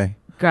 okay.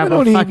 Grab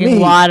a fucking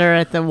water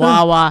at the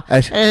Wawa.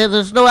 Hey,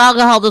 there's no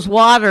alcohol in this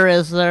water,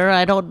 is there?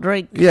 I don't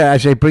drink. Yeah,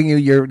 as they bring you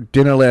your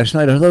dinner last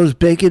night, are those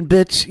bacon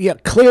bits? Yeah,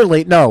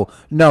 clearly. No,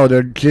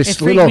 they're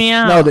just little. Me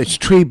out. No, it's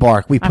tree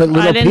bark. We put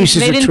little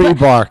pieces of tree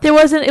bark. It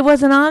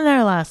wasn't on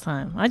there last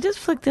time. I just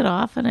flicked it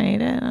off and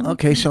ate it.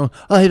 Okay, so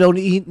I don't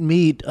eat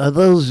meat. Are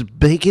those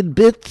bacon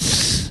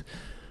bits?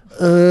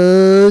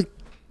 I'll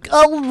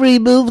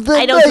remove them.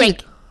 I don't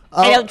drink.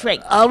 I don't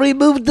drink. I'll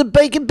remove the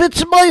bacon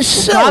bits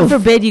myself. God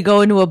forbid you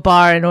go into a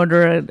bar and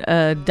order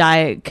a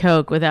Diet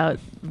Coke without,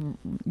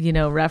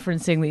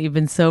 referencing that you've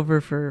been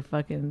sober for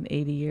fucking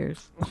 80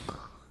 years.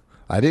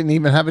 I didn't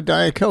even have a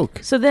Diet Coke.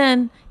 So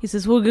then he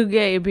says, we'll go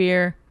get you a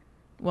beer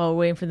while we're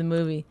waiting for the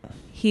movie.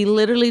 He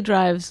literally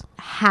drives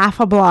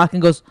half a block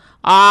and goes,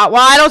 well,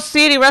 I don't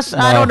see any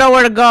restaurants. I don't know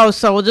where to go,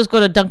 so we'll just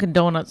go to Dunkin'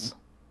 Donuts.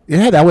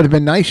 Yeah, that would have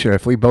been nicer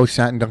if we both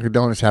sat in Dunkin'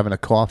 Donuts having a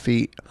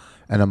coffee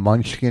and a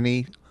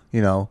munchkin-y.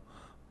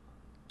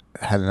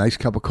 Had a nice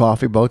cup of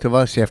coffee, both of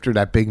us, after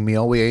that big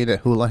meal we ate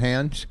at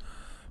Houlihan's.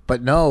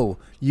 But no,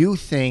 you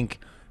think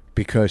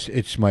because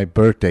it's my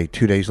birthday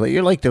 2 days later,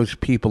 you're like those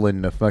people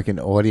in the fucking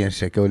audience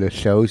that go to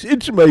shows.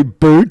 It's my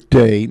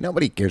birthday.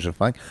 Nobody gives a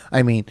fuck.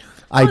 I mean,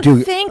 I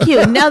do. Thank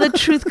you. Now the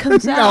truth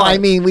comes out. No, I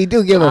mean, we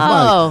do give a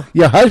fuck.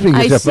 Your husband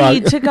gives a fuck. I see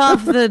you took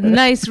off the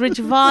nice Rich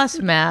Voss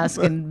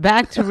mask and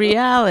back to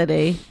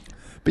reality.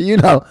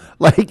 But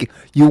like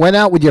you went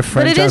out with your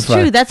friends. But it is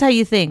true. That's how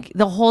you think.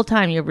 The whole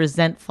time you're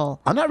resentful.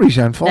 I'm not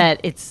resentful.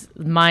 That it's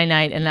my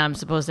night and I'm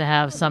supposed to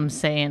have some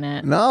say in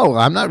it. No,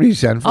 I'm not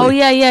resentful. Oh,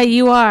 yeah,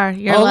 you are.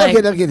 You're like...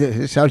 look at this.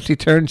 It's how she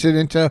turns it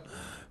into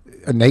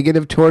a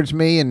negative towards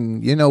me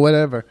and,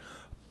 whatever.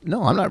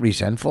 No, I'm not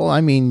resentful.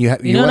 I mean, you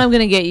know what I'm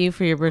going to get you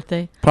for your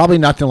birthday? Probably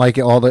nothing like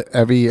it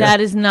every year.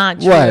 That is not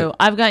true. What?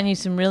 I've gotten you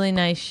some really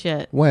nice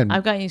shit. When?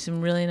 I've gotten you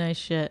some really nice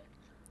shit.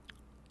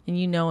 And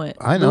you know it.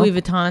 I know.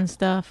 Louis Vuitton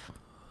stuff.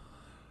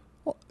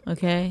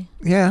 Okay?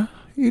 Yeah,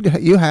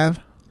 you have.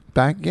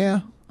 Back,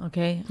 yeah.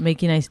 Okay.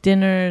 Make you nice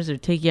dinners or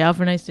take you out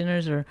for nice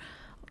dinners or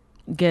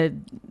get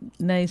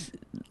nice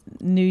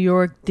New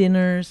York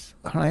dinners.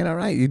 All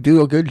right. You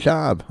do a good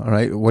job. All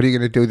right. What are you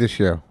going to do this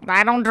year?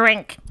 I don't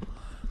drink.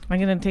 I'm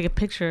going to take a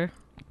picture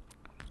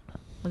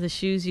of the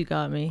shoes you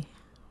got me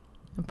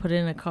and put it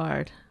in a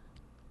card.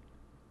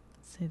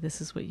 Say,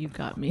 this is what you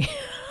got me.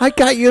 I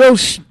got you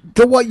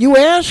what you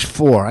asked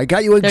for. I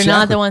got you exactly. They're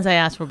not the ones I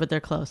asked for, but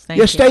they're close. Thank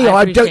yes, you. they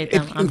are.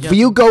 If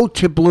you go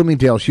to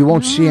Bloomingdale's, you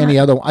won't see any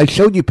other. I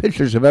showed you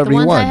pictures of every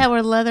one. The ones I had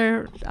were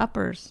leather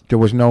uppers. There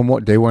was no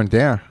more. They weren't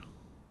there.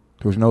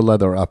 There was no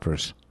leather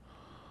uppers.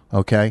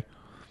 Okay?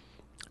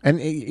 And,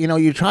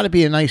 you try to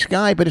be a nice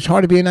guy, but it's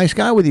hard to be a nice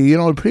guy with you. You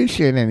don't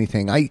appreciate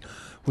anything. I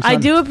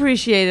do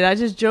appreciate it. I was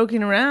just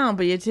joking around,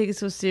 but you take it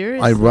so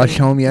seriously. I rushed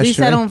home yesterday. At least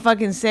I don't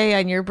fucking say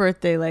on your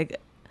birthday, like,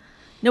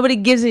 nobody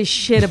gives a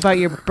shit about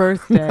your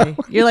birthday.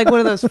 You're like one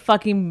of those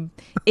fucking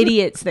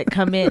idiots that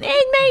come in, it's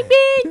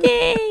my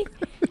birthday.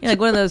 You're like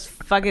one of those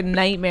fucking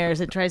nightmares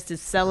that tries to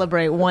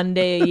celebrate one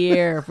day a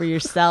year for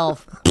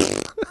yourself.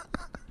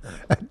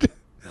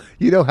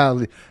 You know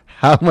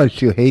how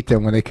much you hate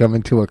them when they come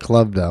into a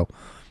club, though,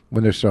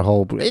 when there's their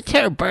whole, it's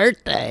her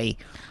birthday.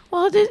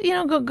 Well,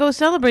 go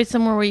celebrate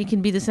somewhere where you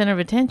can be the center of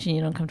attention.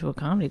 You don't come to a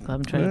comedy club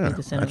and try to be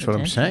the center of attention. That's what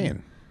I'm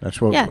saying.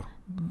 That's what. Yeah.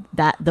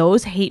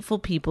 Those hateful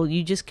people,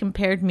 you just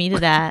compared me to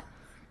that.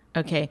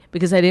 Okay,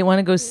 because I didn't want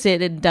to go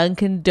sit at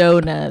Dunkin'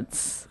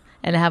 Donuts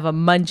and have a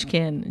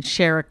munchkin and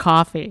share a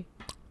coffee.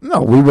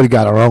 No, we would have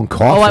got our own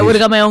coffee. Oh, I would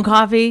have got my own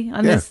coffee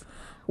on this?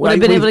 Would have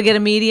been able to get a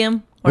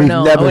medium? Or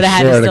no, I would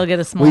have had to still get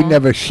a small. We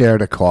never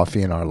shared a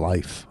coffee in our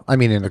life. I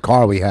mean, in the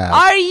car we have.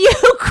 Are you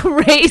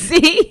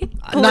crazy?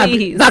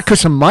 Please. Not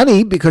because of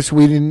money, because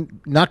we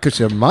didn't, not because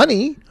of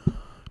money,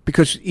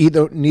 because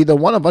neither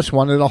one of us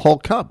wanted a whole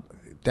cup.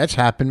 That's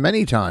happened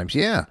many times,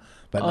 yeah.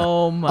 But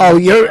Oh my!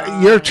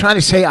 you're trying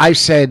to say I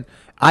said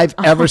I've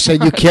ever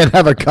said you can't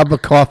have a cup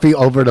of coffee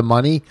over the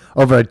money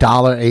over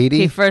 $1.80?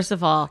 Okay, first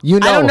of all, You I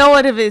don't know- know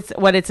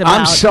what it's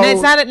about. so- And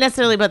it's not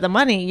necessarily about the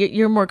money.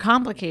 You're more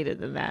complicated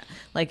than that.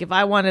 Like if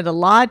I wanted a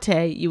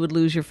latte, you would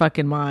lose your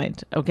fucking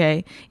mind.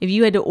 Okay, if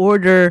you had to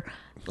order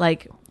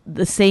like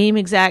the same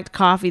exact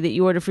coffee that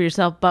you order for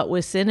yourself, but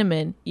with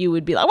cinnamon, you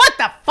would be like, "What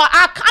the fuck?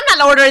 I'm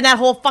not ordering that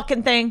whole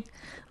fucking thing."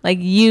 Like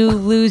you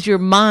lose your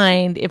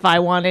mind if I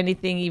want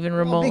anything even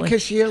remotely.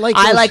 because you're like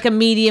I those- like a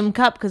medium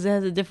cup because it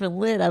has a different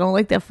lid. I don't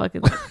like that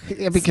fucking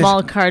Yeah, because-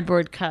 small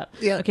cardboard cup.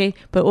 Yeah. Okay,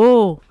 but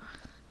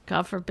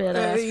God forbid.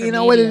 I ask for you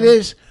know what it medium.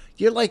 is?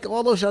 You're like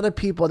all those other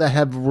people that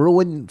have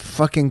ruined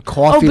fucking Oh,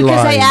 coffee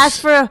because lines. I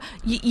asked for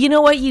you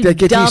know what, you They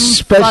get these dumb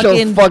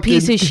special fucking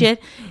piece of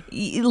shit.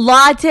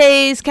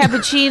 Lattes,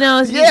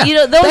 cappuccinos. Yeah, you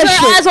know those that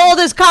are shit- as old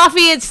as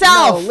coffee No,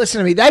 itself. listen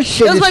to me. That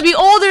shit Those is... might be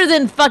older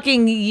than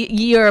fucking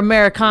your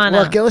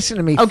Americana. Look, listen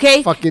to me.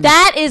 Okay, Fucking,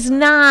 that is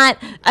not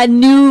a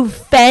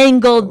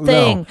newfangled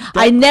thing. that-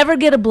 I never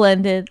get a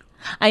blended.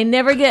 I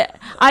never get.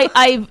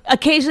 I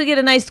occasionally get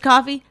a nice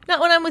coffee.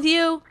 Not when I'm with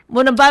you.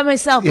 When I'm by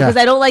myself, Yeah. because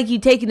I don't like you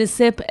taking a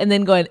sip and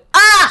then going,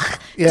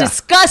 Yeah.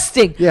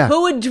 disgusting. Yeah.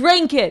 Who would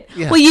drink it?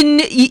 Yeah. Well,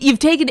 you've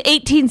taken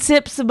 18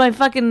 sips of my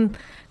fucking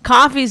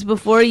coffees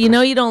before. You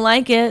know you don't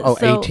like it. Oh,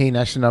 so 18,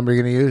 that's the number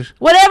you're going to use?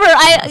 Whatever.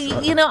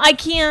 I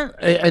can't.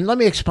 And let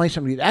me explain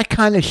something to you. That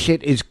kind of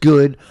shit is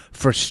good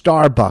for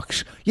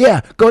Starbucks.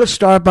 Yeah, go to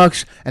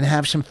Starbucks and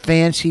have some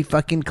fancy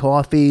fucking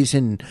coffees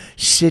and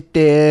sit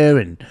there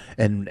and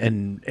do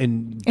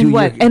And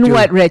what? your- And do-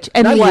 what, Rich?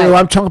 And not what? you,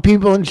 I'm talking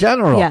people in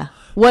general. Yeah.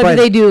 What But do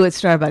they do at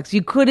Starbucks?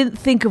 You couldn't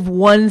think of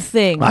one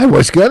thing. I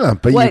was gonna,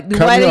 but What? you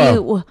cut Why me do off.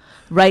 you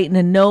write in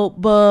a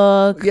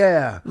notebook?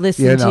 Yeah,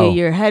 Listen you to know,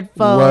 your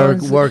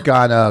headphones. Work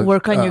on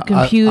your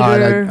computer.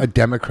 on a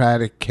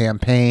Democratic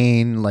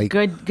campaign. Like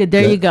Good.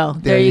 There you go.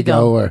 There you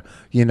go.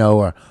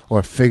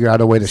 Or figure out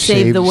a way to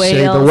Save the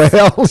save the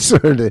whales.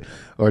 whales,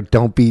 or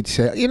don't beat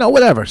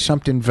whatever.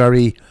 Something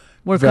very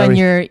Work very, on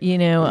your,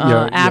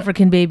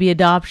 African baby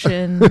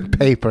adoption.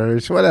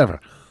 papers, whatever.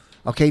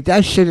 Okay,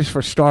 that shit is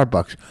for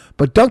Starbucks,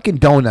 but Dunkin'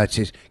 Donuts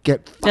is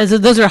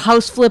Those are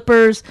house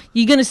flippers.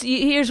 You're gonna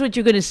see. Here's what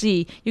you're gonna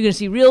see. You're gonna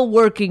see real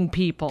working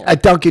people.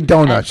 at Dunkin'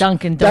 Donuts. At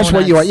Dunkin' That's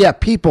what you want. Donuts. Yeah,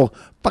 people,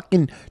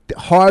 fucking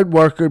hard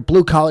worker,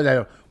 blue collar, that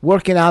are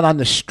working out on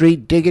the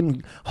street,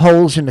 digging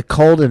holes in the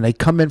cold, and they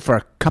come in for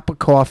a cup of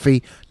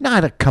coffee,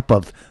 not a cup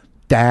of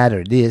that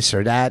or this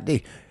or that.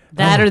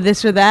 That or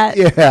this or that.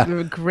 Yeah.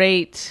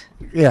 Great.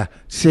 Yeah,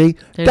 see,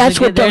 There's that's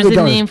what there's Dunkin' a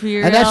Donuts, name for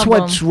your and that's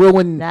album. what's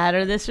ruined. That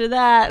or this or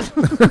that.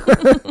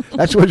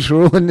 That's what's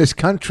ruined this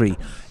country.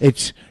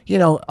 It's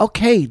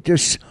okay.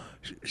 There's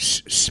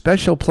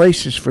special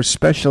places for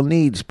special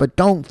needs, but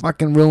don't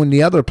fucking ruin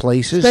the other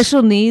places.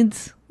 Special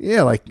needs.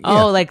 Yeah, like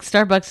Like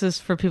Starbucks is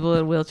for people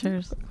in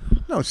wheelchairs.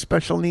 no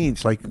special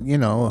needs, like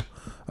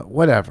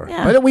whatever.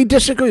 Yeah. But we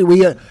disagree.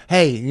 We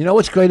hey, you know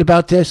what's great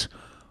about this?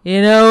 You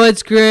know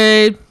what's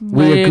great?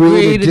 We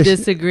agree to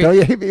disagree. Don't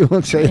you hate people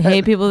that say I that?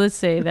 hate people that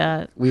say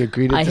that. We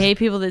agree to I hate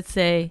people that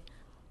say,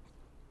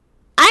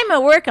 "I'm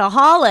a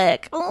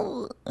workaholic."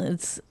 Oh,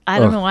 I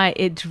don't Ugh. know why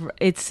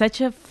it's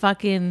such a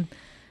fucking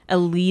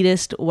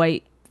elitist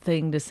white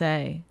thing to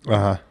say.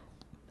 Uh-huh.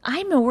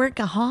 I'm a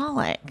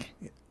workaholic.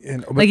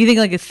 But Like you think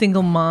like a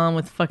single mom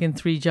with fucking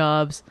 3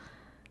 jobs.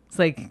 It's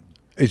like,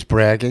 it's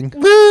bragging.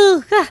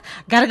 "Woo,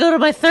 gotta go to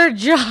my 3rd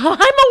job. I'm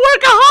a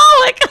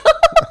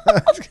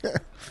workaholic."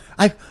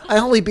 I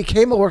only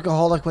became a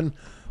workaholic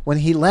when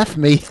he left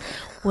me.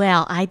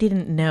 Well, I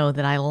didn't know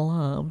that I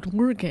loved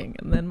working.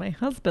 And then my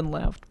husband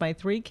left. My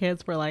 3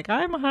 kids were like,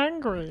 I'm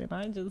hungry.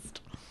 And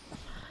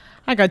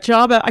I got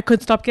I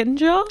couldn't stop getting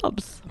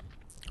jobs.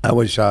 I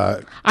was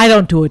I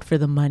don't do it for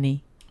the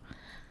money.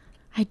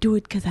 I do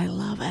it because I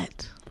love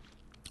it.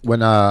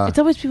 when It's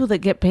always people that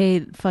get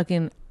paid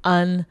fucking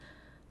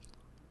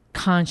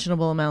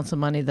unconscionable amounts of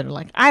money that are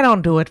like, I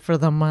don't do it for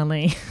the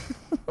money.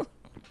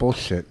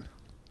 bullshit.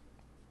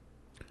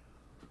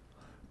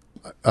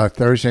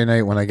 Thursday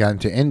night when I got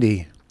into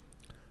Indy,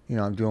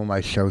 I'm doing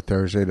my show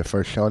Thursday, the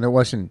first show, and it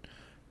wasn't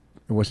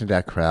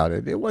that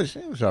crowded. It was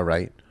all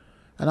right,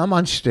 and I'm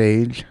on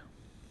stage,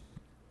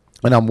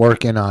 and I'm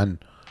working on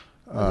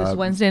This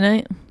Wednesday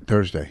night?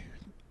 Thursday.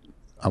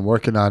 I'm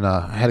working on.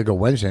 I had to go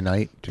Wednesday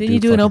night. Didn't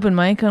you do an open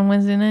mic on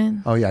Wednesday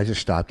night? Oh yeah, I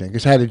just stopped in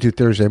because I had to do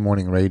Thursday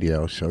morning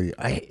radio. So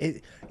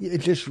it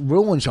just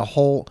ruins a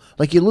whole.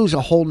 Like you lose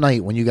a whole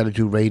night when you got to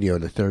do radio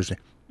the Thursday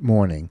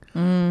morning.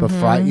 But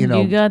Friday,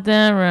 You got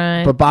that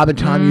right. But Bob and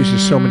Tom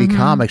uses so many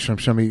comics from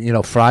so many.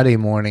 Friday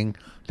morning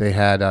they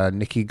had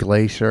Nikki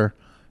Glaser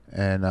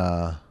and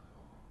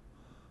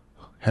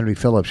Henry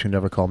Phillips, who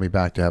never called me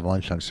back to have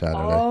lunch on Saturday.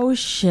 Oh,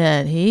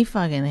 shit. He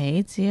fucking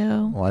hates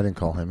you. Well, I didn't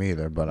call him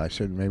either, but I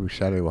said maybe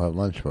Saturday we'll have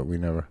lunch, but we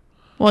never.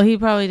 Well, he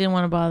probably didn't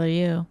want to bother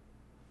you.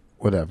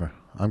 Whatever.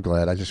 I'm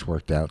glad. I just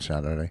worked out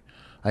Saturday.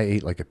 I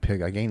ate like a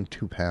pig. I gained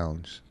 2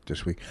 pounds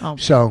this week. Oh,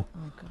 So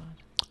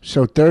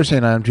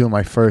Thursday night I'm doing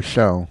my first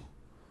show,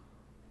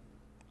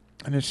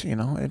 And it's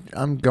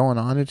I'm going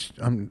on.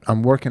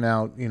 I'm working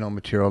out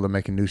material to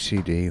make a new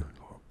CD,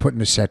 putting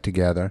the set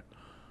together,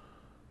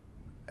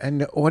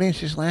 and the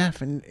audience is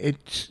laughing.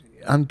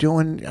 I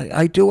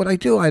do what I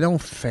do. I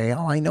don't fail.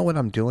 I know what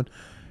I'm doing.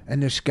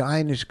 And this guy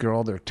and this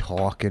girl, they're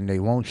talking. They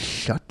won't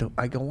shut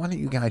I go, why don't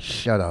you guys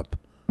shut up?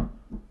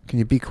 Can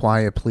you be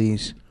quiet,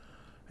 please?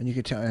 And you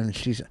can tell. And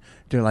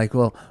they're like,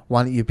 well,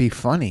 why don't you be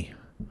funny?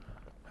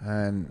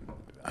 And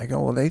I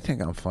go, well, they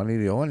think I'm funny.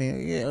 The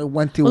audience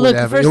went through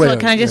whatever. First of all,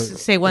 can I just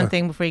say one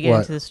thing before you get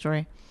into the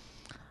story?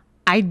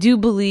 I do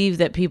believe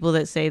that people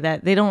that say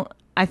that,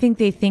 I think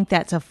they think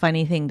that's a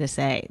funny thing to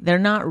say. They're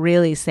not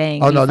really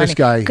saying. Oh no, funny. this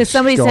guy. Because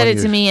somebody said it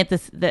to me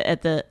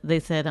they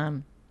said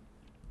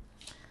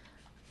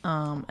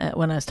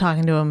when I was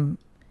talking to him,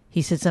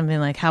 he said something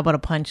like, "How about a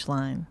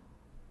punchline?"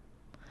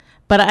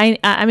 But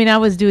I mean, I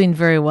was doing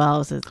very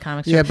well as a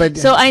comic. Yeah, but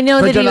so I know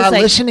that they're he was not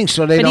like listening,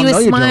 so they but don't he know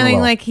was you're doing smiling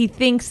well. like he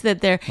thinks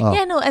that they're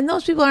and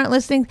those people aren't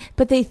listening,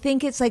 but they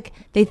think it's like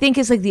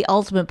the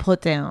ultimate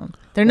put down.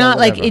 They're not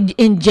like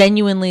in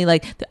genuinely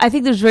like. I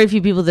think there's very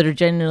few people that are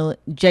genuinely.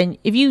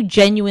 If you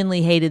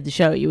genuinely hated the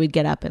show, you would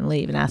get up and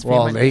leave and ask for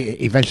Well, money. they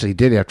eventually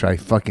did after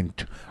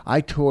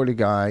I tore the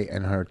guy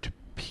and her to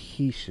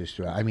pieces.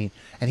 I mean,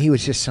 and he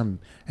was just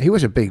he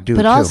was a big dude.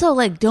 But too. also,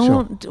 like,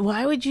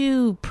 why would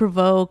you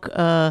provoke?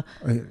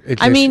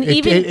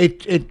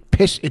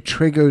 It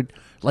triggered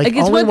like it's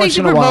only one thing once to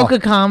in a while. provoke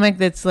a comic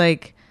that's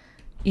like,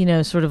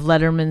 sort of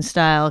Letterman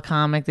style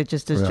comic that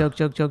just does joke.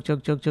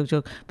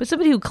 But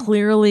somebody who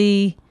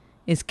clearly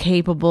is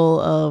capable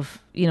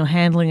of,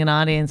 handling an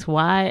audience.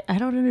 Why? I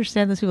don't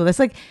understand those people. That's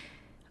like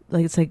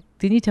it's like,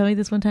 didn't you tell me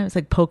this one time? It's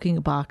like poking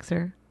a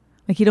boxer.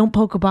 Like, you don't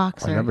poke a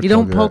boxer. You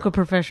don't poke a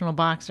professional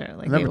boxer.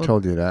 Like, I never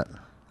told you that.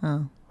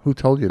 Oh. Who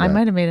told you that? I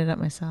might have made it up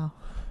myself.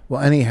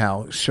 Well,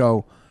 anyhow,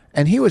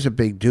 and he was a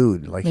big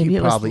dude. Like, Maybe he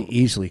it was probably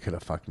easily could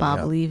have fucked me up.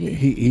 Bob Levy.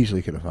 He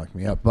easily could have fucked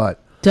me up,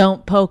 but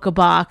Don't poke a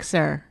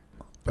boxer.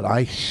 But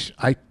I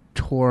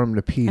tore him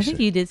to pieces. I think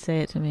you did say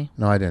it to me.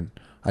 No, I didn't.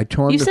 I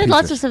tore him to You pieces. said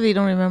lots of stuff that you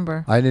don't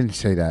remember. I didn't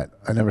say that.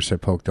 I never said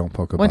don't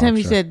poke a One time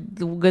boxer. you said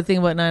the good thing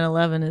about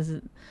 9/11 is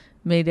it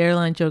made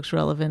airline jokes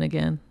relevant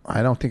again.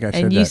 I don't think I said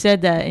that. And you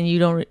said that, and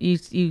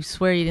you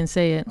swear you didn't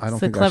say it. I don't it's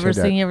think the I said cleverest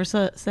that. thing you ever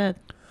said.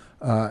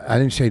 I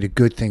didn't say the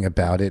good thing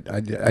about it.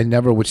 I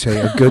never would say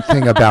a good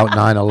thing about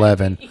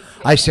 9/11.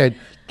 I said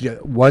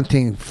one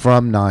thing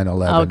from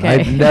 9/11. Okay.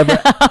 I've never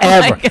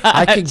ever. God.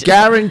 I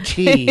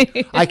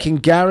can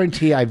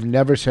guarantee. I've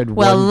never said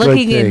Well, one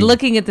good thing.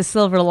 looking at the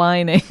silver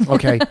lining.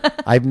 Okay,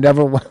 I've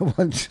never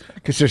once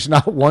because there's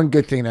not one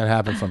good thing that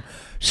happened from.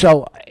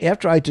 So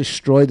after I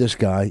destroyed this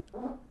guy,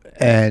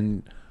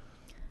 and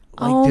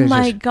Oh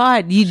my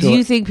God! Do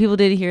you think people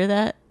did hear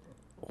that?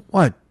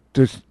 What?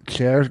 Does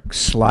chair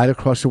slide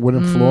across the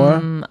wooden floor?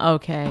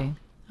 Okay.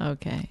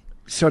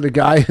 So the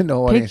guy in the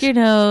audience. Pick your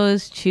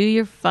nose, chew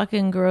your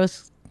fucking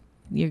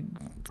your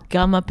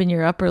gum up in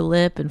your upper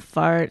lip, and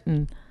fart.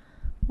 And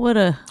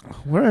We're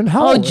in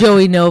hell. Oh,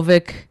 Joey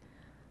Novick.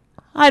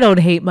 I don't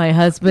hate my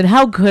husband.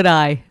 How could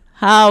I?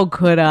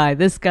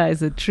 This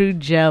guy's a true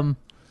gem.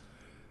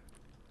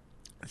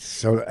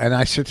 So, and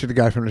I said to the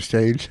guy from the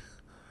stage,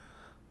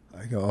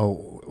 I go,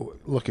 "Oh,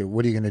 look at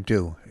what are you going to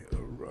do?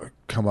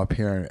 Come up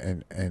here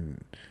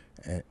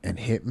and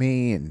hit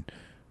me and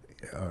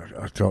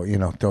or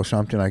throw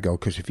something?" I go,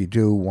 "Because if you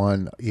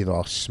do, either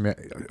I'll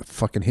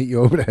fucking hit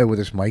you over the head with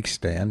this mic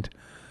stand,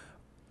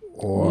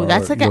 or Ooh,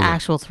 that's like an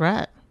actual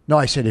threat." No,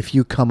 I said if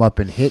you come up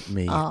and hit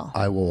me, Oh.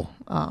 I will.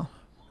 Oh.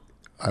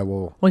 I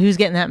will. Well, he was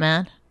getting that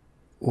mad.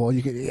 Well,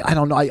 I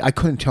don't know. I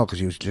couldn't tell because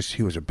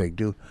he was a big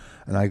dude,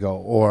 and I go,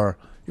 or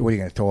what are you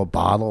going to throw a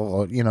bottle?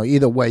 Or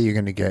either way, you're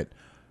going to get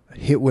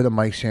hit with a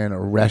mic stand,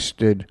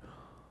 arrested,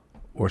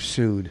 or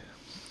sued.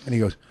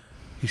 And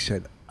he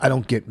said, "I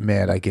don't get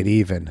mad. I get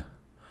even."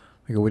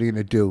 I go, "What are you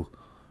going to do?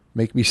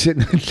 Make me sit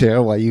in a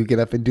chair while you get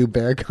up and do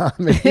bad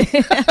comedy?"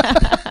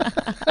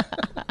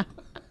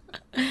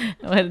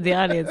 What did the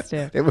audience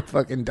do? They were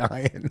fucking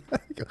dying. I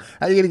go,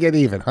 "How are you going to get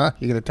even, huh?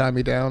 You going to tie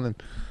me down?" And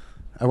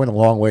I went a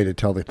long way to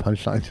tell the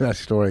punchline to that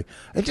story.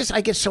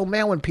 I get so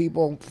mad when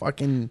people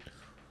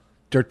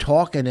they're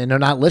talking and they're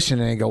not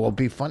listening and go, "Well,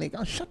 be funny."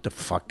 Go, shut the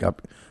fuck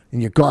up.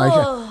 And your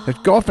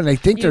girlfriend, they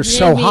think they're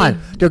so hot.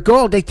 The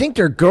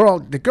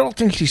girl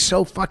thinks she's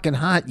so fucking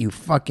hot. You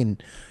fucking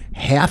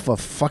half a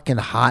fucking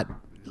hot.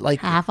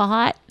 Like Half a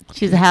hot?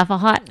 She's a half a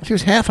hot? she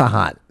was half a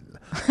hot.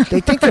 They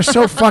think they're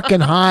so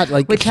fucking hot.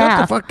 Like, Which shut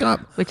half? the fuck up.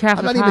 Which half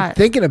I'm is not even hot?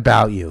 thinking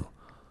about you.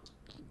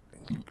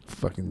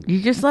 Fucking.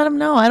 You just let him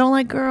know I don't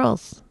like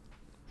girls.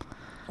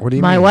 What do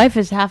you My mean? wife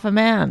is half a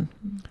man.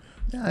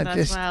 Yeah, That's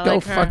just why I go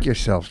like her. fuck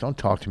yourselves. Don't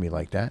talk to me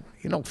like that.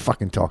 You don't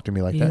fucking talk to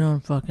me like You that. don't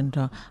fucking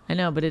talk. I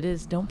know, but it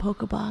is. Don't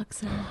poke a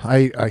boxer.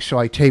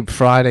 I taped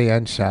Friday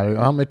and Saturday.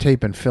 I'm gonna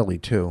tape in Philly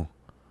too,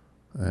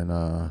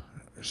 and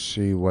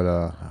see what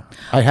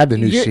I had the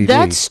new CD.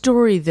 That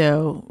story,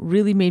 though,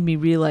 really made me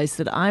realize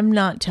that I'm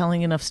not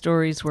telling enough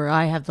stories where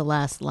I have the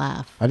last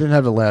laugh. I didn't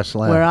have the last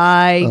laugh. Where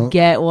I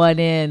get one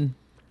in.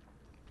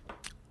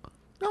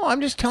 No,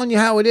 I'm just telling you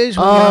how it is.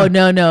 when Oh,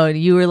 you're- no.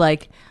 You were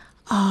like,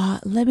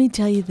 Let me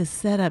tell you the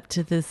setup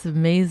to this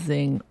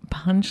amazing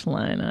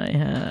punchline I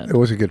had. It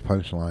was a good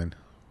punchline.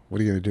 What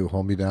are you going to do?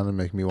 Hold me down and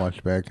make me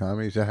watch bad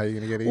comedy? Is that how you're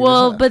going to get it?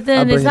 Well, but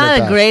then it's not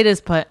the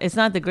greatest. It's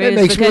not the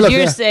greatest makes me because look-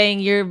 you're yeah. saying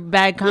you're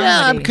bad comedy.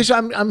 Yeah, because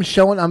I'm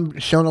showing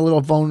a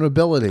little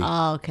vulnerability.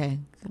 Oh, okay,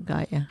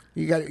 got you.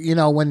 You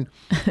got when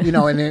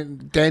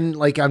and then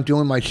like I'm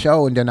doing my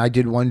show and then I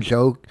did one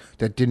joke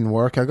that didn't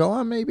work. I go,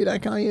 oh, maybe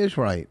that guy is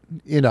right.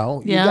 Yeah.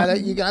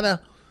 You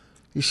gotta.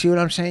 You see what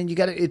I'm saying? You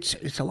gotta.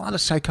 It's a lot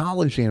of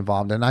psychology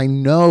involved, and I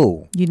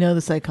know. You know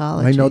the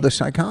psychology. I know the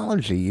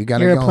psychology. You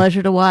gotta. You're go, a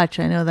pleasure to watch.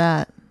 I know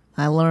that.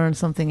 I learn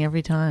something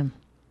every time.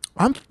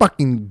 I'm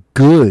fucking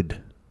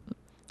good.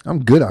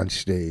 I'm good on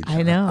stage.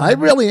 I know. I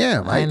really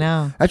am. I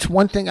know. That's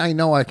one thing I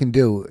know I can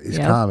do is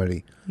Yep.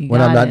 comedy You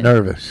when I'm got not it.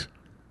 nervous.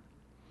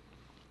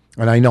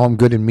 And I know I'm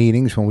good in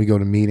meetings when we go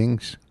to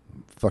meetings.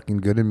 Fucking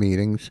good in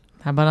meetings.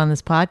 How about on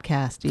this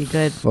podcast? You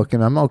good?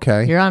 Fucking, I'm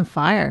okay. You're on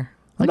fire.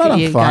 I'm Look not at on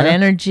you. fire. Got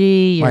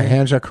energy. My You're-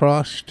 hands are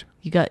crossed.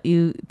 You got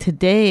you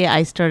today.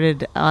 I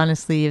started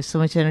honestly. You have so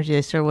much energy.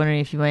 I started wondering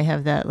if you might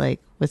have that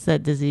what's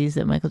that disease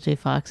that Michael J.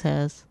 Fox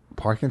has?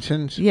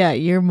 Parkinson's? Yeah,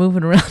 you're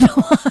moving around a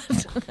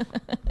lot.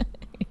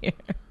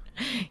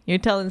 you're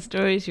telling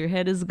stories. Your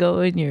head is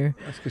going. Your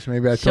That's because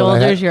maybe I thought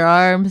shoulders, your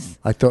arms.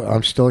 I thought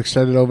I'm still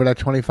excited over that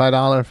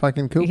 $25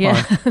 fucking coupon.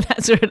 Yeah,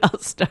 that's where it all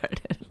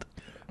started.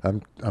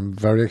 I'm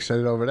very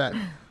excited over that.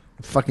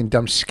 Fucking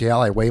dumb scale.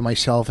 I weigh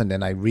myself and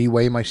then I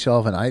re-weigh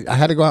myself, and I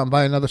had to go out and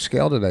buy another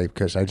scale today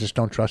because I just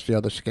don't trust the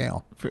other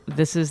scale.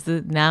 This is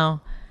the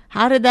now.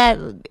 How did that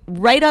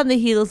right on the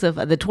heels of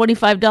the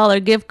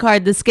 $25 gift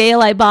card, the scale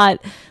I bought?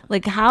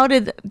 Like, how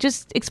did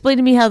just explain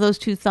to me how those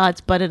two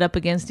thoughts butted up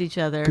against each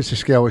other? Because the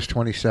scale was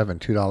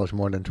 $27,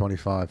 more than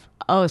 25.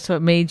 Oh, so it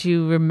made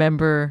you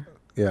remember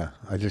Yeah,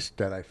 I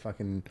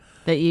fucking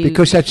that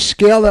because that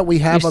scale that we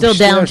you're have still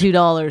down upstairs,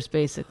 $2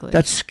 basically.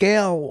 that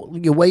scale,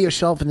 you weigh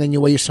yourself and then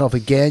you weigh yourself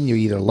again. You're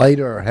either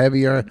lighter or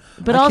heavier.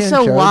 But I can't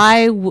also, judge.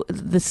 why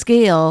the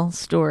scale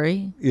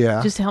story?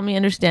 Yeah, Just help me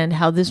understand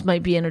how this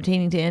might be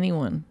entertaining to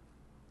anyone.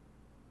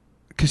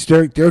 because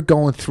they're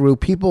going through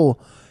people.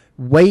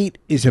 Weight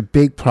is a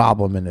big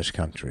problem in this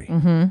country,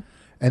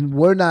 and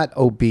we're not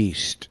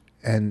obese.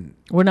 And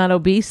We're not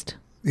obese.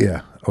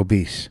 yeah,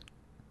 obese.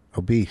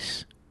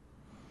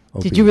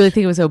 Did you really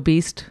think it was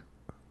obese?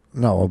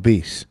 No,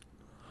 obese.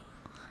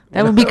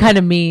 That would be kind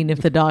of mean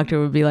if the doctor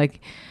would be like,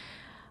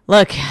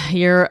 "Look,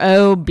 you're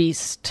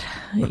obese.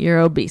 You're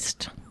obese.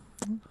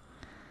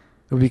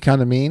 It would be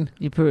kind of mean.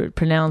 You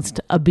pronounced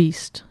a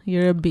beast.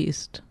 You're a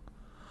beast."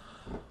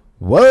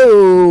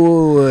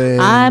 Whoa!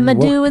 I'm a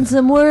doing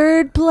some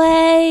word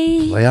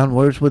play. Play on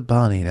words with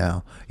Bonnie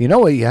now. You know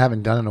what you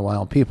haven't done in a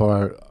while? People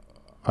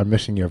are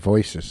missing your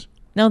voices.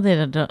 No, they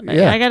don't.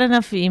 Yeah. I got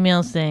enough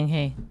emails saying,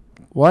 "Hey,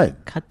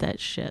 What? cut that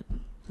shit."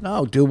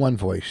 No, do one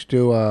voice.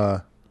 Do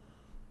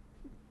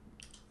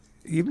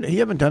you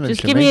haven't done it.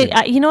 Just in give me.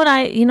 Jamaican. You know what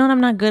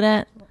I'm not good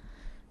at.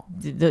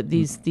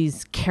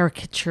 These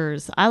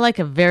caricatures. I like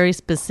a very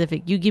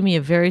specific. You give me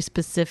a very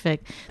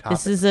specific.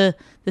 This is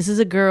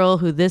a girl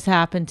who this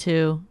happened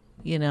to.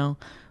 You know,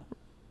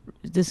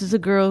 this is a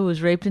girl who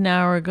was raped an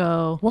hour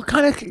ago. What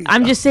kind of?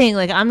 I'm just saying.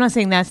 I'm not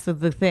saying that's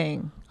the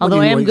thing. Although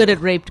I am good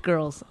at raped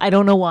girls. I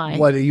don't know why.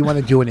 What you want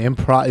to do an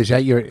improv? Is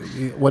that your?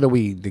 What are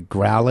we? The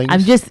growlings?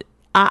 I'm just.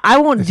 I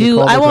won't Is it do.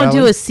 called I the won't do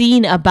growling? a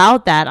scene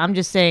about that. I'm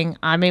just saying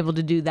I'm able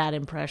to do that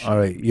impression. All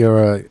right,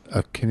 you're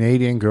a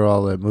Canadian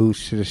girl that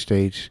moves to the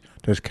States,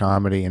 does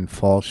comedy, and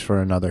falls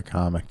for another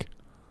comic.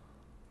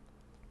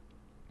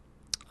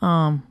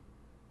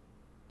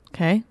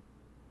 Okay.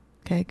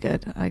 Okay,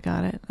 good. I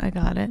got it.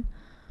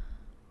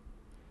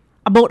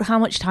 About how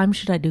much time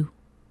should I do?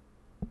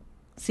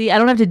 See, I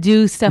don't have to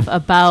do stuff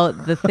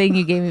about the thing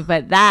you gave me,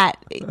 but that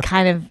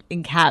kind of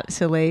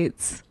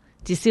encapsulates.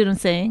 Do you see what I'm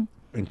saying?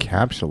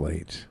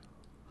 Encapsulates.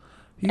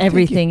 You think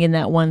Everything in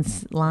that one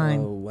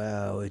line. Oh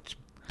wow, it's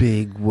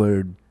Big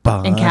Word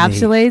Bonnie.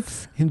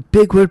 Encapsulates? In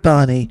Big Word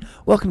Bonnie.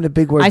 Welcome to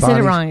Big Word I Bonnie.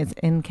 said it wrong. It's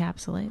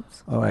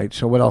encapsulates. All right,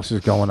 so what else is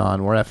going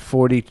on? We're at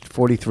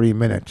 43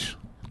 minutes.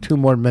 2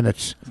 more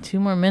minutes. 2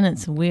 more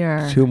minutes. We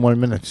are 2 more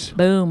minutes.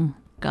 boom,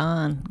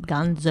 gone,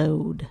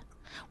 gonzoed.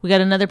 We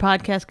got another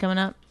podcast coming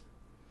up.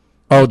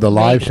 Oh, the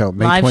live show.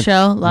 May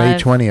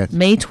 20th.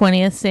 May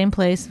 20th, same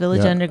place,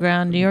 Village Yeah.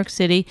 Underground, New York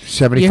City.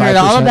 75%. You heard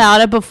all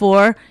about it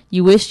before.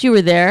 You wished you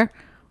were there.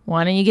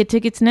 Why don't you get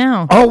tickets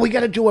now? Oh, we got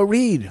to do a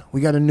read. We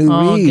got a new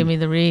Oh, read. give me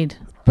the read.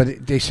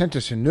 But they sent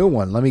us a new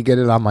one. Let me get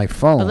it on my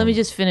phone. But let me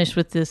just finish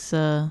with this.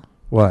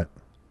 What?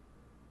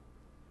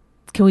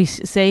 Can we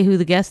say who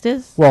the guest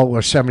is? Well,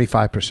 we're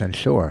 75%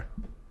 sure.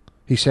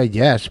 He said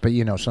yes, but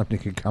something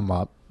could come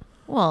up.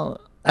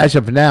 Well, As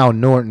of now,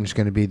 Norton's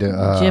going to be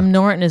the Jim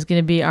Norton is going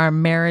to be our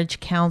marriage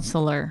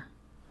counselor,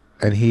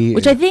 and he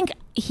which I think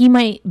he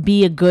might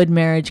be a good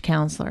marriage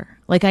counselor.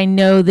 Like, I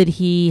know that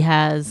he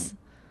has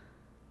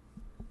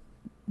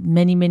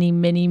many, many,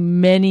 many,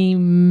 many,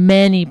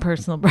 many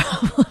personal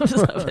problems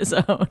of his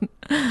own.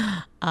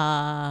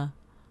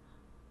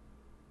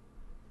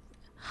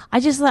 I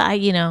just,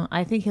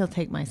 I think he'll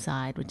take my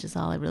side, which is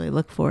all I really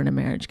look for in a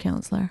marriage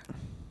counselor.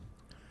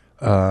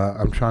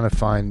 I'm trying to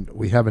find.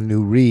 We have a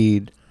new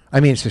read. I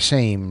mean, it's the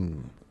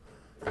same.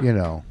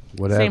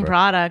 Whatever. Same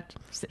product.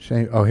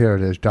 Same. Oh, here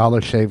it is.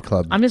 Dollar Shave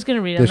Club. I'm just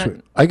gonna read This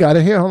it. I got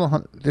it here. Hold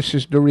on. This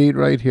is the read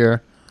right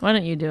here. Why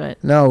don't you do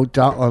it? No,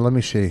 let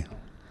me see.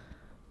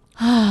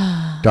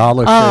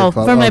 Dollar Shave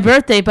Club. For my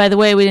birthday, by the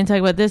way, we didn't talk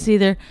about this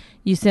either.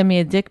 You sent me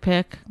a dick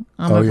pic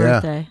on my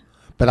birthday.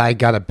 But I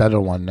got a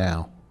better one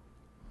now.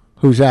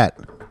 Who's that?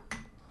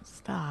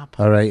 Stop.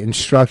 All right,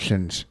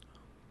 instructions.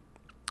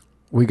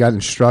 We got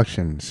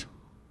instructions.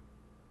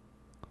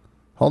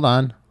 Hold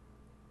on.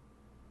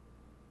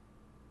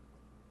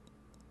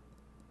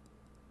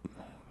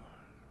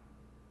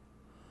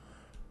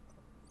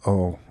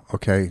 Oh,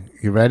 okay.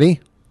 You ready?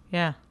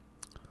 Yeah.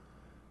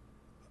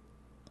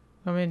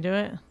 Want me to do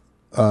it?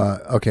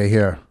 Okay,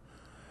 here.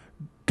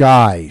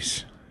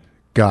 Guys.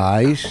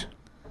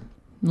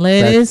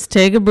 Ladies,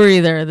 take a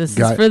breather. This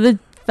is for the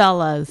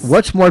fellas.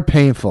 What's more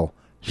painful?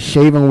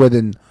 Shaving with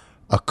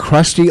a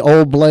crusty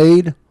old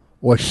blade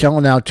or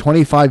shelling out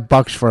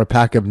 $25 for a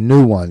pack of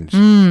new ones?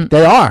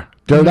 They are.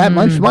 They're that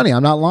much money.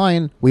 I'm not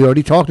lying. We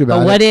already talked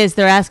about it.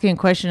 They're asking a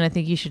question. I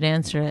think you should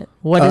answer it.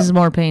 What is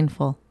more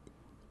painful?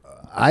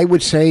 I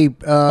would say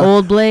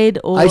old blade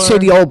or... I'd say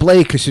the old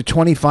blade because the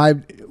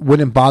 25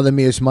 wouldn't bother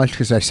me as much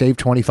because I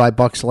saved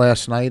 $25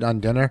 last night on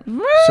dinner.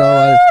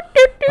 So,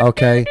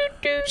 okay.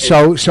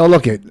 So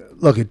look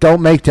it.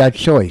 Don't make that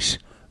choice.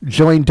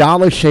 Join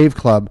Dollar Shave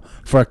Club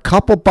for a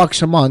couple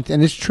bucks a month,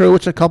 and it's true,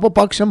 it's a couple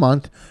bucks a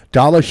month.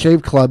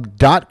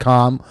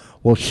 DollarShaveClub.com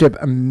will ship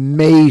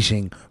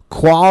amazing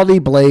quality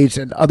blades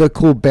and other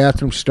cool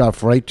bathroom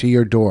stuff right to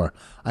your door.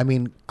 I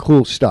mean,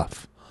 cool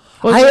stuff.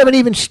 I haven't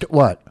even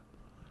what?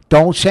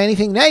 Don't say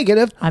anything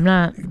negative. I'm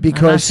not.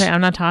 Because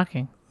I'm not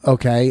talking.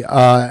 Okay.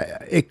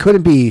 It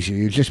couldn't be easier.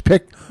 You just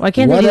pick. Why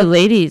can't they do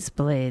ladies'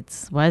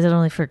 blades? Why is it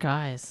only for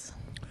guys?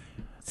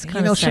 It's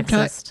kind of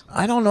sexist.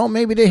 I don't know.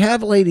 Maybe they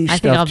have ladies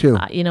stuff too.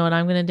 You know what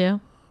I'm gonna do?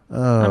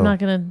 I'm not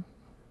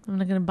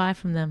gonna buy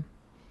from them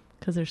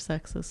because they're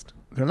sexist.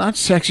 They're not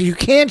sexist. You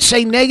can't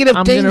say negative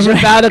things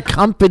about a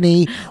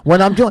company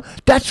when I'm doing.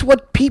 That's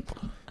what people.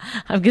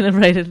 I'm gonna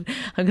write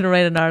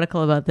an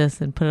article about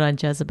this and put it on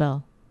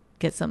Jezebel.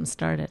 Get something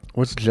started.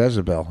 What's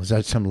Jezebel? Is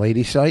that some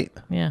lady site?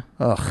 Yeah.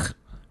 Ugh.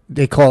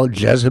 They call it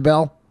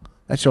Jezebel?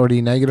 That's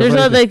already negative. There's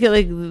no like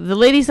the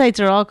lady sites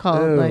are all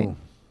called like.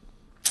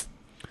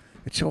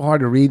 It's so hard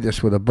to read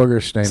this with a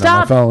booger stain on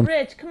Stop, my phone.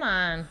 Rich, come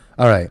on.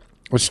 All right.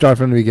 Let's start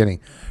from the beginning.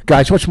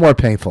 Guys, what's more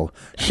painful?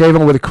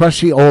 Shaving with a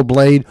crusty old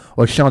blade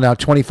or shelling out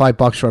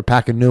 $25 for a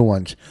pack of new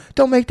ones?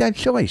 Don't make that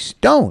choice.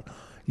 Don't.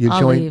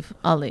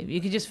 I'll leave.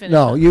 You can just finish.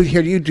 No, you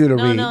do the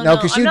read. No,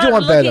 because you're doing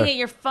better. I'm looking at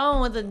your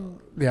phone with a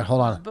hold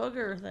on.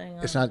 booger thing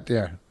on. It's not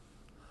there.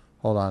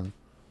 Hold on.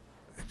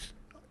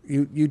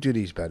 You do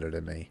these better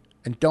than me.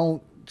 And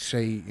don't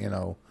say,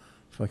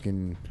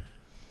 fucking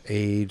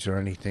AIDS or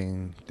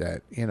anything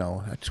that,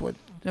 that's what.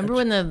 Remember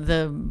when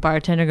the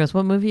bartender goes,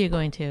 "What movie are you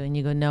going to?" And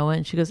you go, "Noah."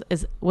 And she goes,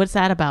 "What's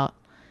that about?"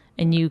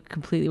 And you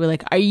completely were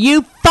like, "Are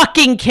you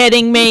fucking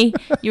kidding me?"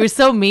 You were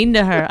so mean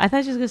to her. I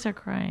thought she was going to start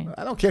crying.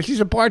 I don't care. She's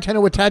a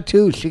bartender with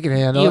tattoos. She can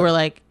handle it. You were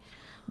like,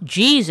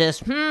 "Jesus,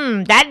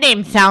 that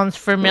name sounds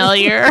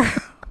familiar."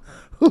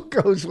 Who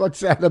goes, "What's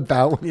that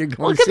about?" when you're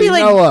going to see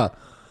Noah?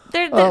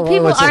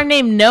 People are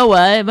named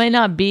Noah. It might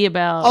not be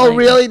about... Oh,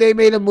 really? They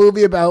made a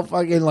movie about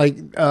fucking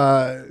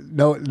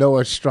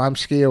Noah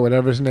Stromsky or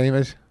whatever his name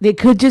is? It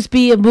could just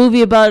be a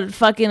movie about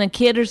fucking a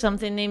kid or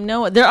something named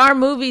Noah. There are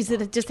movies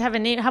that just have a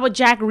name. How about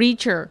Jack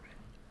Reacher?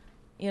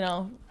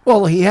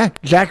 Well, Jack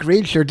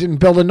Reacher didn't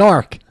build an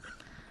ark.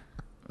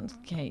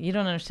 Okay, you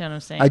don't understand what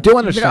I'm saying. I do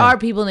understand. There are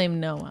people named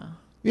Noah.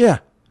 Yeah,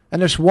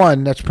 and there's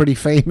one that's pretty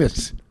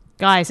famous.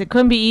 Guys, it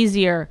couldn't be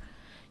easier.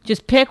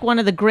 Just pick one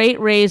of the great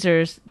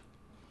razors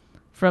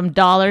from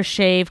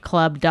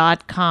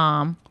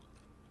DollarShaveClub.com,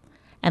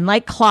 and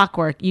like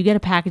clockwork, you get a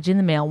package in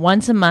the mail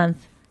once a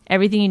month.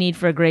 Everything you need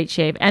for a great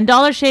shave. And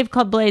Dollar Shave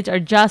Club blades are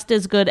just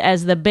as good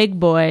as the big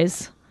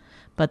boys,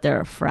 but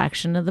they're a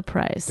fraction of the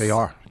price. They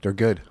are. They're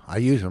good. I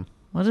use them.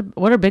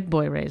 What are big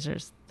boy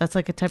razors? That's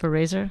like a type of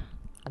razor?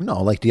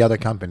 No, like the other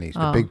companies,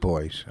 the big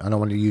boys. I don't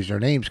want to use their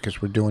names because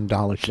we're doing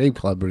Dollar Shave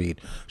Club read,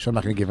 so I'm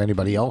not going to give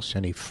anybody else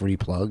any free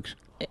plugs.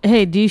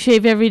 Hey, do you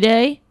shave every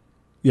day?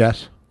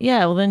 Yes. Yeah,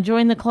 well then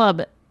join the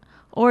club.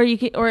 Or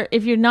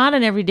if you're not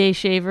an everyday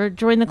shaver,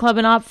 join the club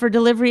and opt for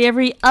delivery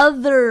every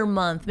other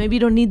month. Maybe you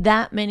don't need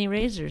that many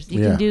razors.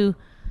 You can do,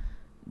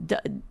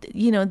 then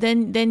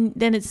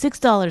it's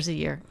 $6 a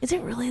year. Is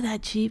it really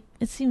that cheap?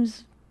 It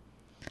seems.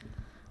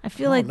 I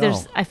feel like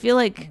there's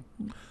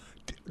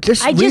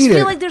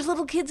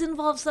little kids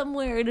involved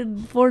somewhere in a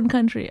foreign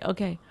country.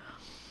 Okay.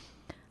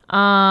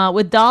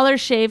 With Dollar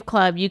Shave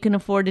Club, you can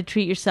afford to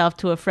treat yourself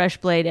to a fresh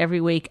blade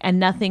every week, and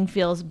nothing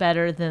feels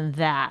better than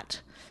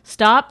that.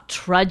 Stop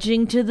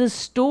trudging to the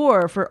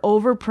store for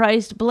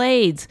overpriced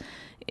blades.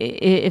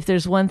 If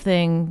there's one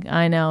thing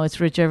I know, it's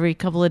Rich every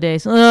couple of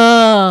days.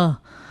 Oh,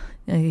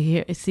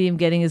 I see him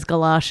getting his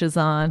galoshes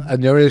on,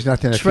 And there is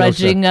nothing that feels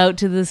trudging out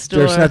to the store.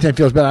 There's nothing that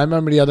feels better. I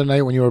remember the other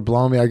night when you were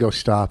blowing me, I go,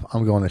 stop.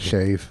 I'm going to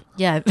shave.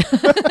 Yeah.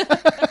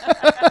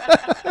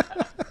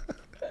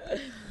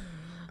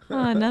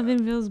 Oh,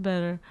 nothing feels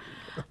better.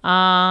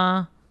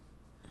 And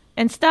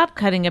stop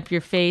cutting up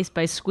your face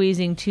by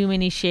squeezing too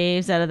many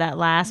shaves out of that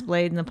last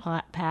blade in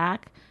the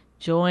pack.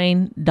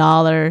 Join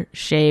Dollar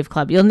Shave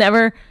Club. You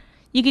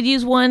could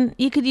use one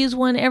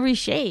every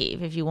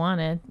shave if you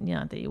wanted.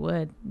 Not that you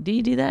would. Do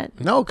you do that?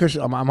 No, because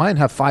mine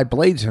have 5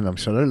 blades in them,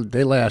 so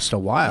they last a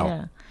while.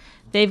 Yeah.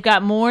 They've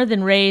got more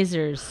than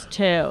razors,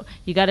 too.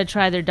 You got to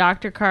try their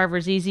Dr.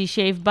 Carver's Easy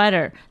Shave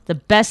Butter, the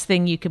best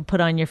thing you can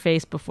put on your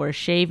face before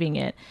shaving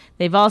it.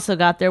 They've also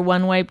got their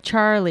One Wipe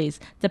Charlies,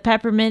 the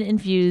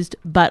peppermint-infused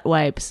butt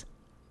wipes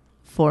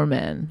for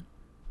men.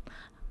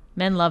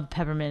 Men love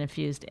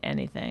peppermint-infused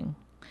anything.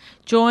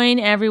 Join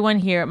everyone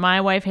here at My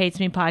Wife Hates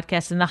Me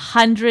podcast and the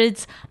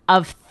hundreds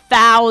of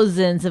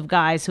thousands of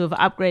guys who have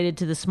upgraded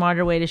to the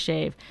smarter way to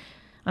shave.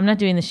 I'm not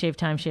doing the shave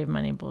time, shave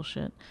money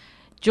bullshit.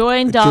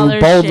 Join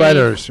Dollar bold Shave.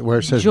 letters where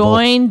it says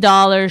Join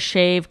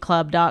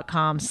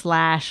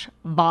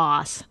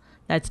dollarshaveclub.com/Voss.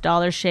 That's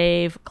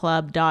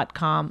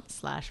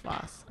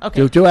dollarshaveclub.com/Voss.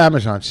 Okay. Do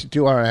Amazon.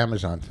 Do our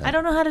Amazon thing. I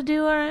don't know how to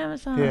do our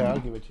Amazon. Yeah, I'll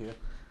give it to you.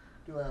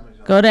 Do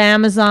Amazon. Go to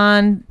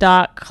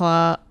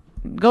Amazon.club.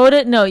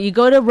 You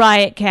go to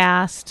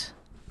Riotcast.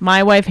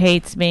 My Wife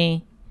Hates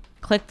Me.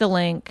 Click the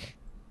link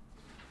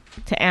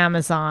to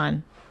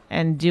Amazon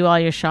and do all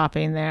your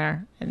shopping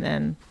there. And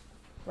then,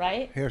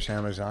 right? Here's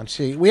Amazon.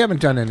 See, we haven't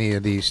done any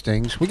of these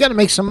things. We got to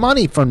make some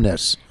money from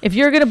this. If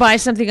you're going to buy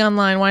something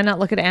online, why not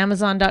look at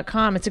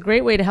Amazon.com? It's a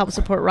great way to help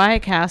support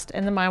Riotcast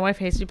and the My Wife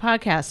Hates Me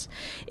podcast.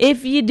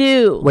 If you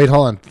do... Wait,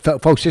 hold on.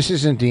 Folks, this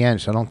isn't the end,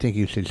 so I don't think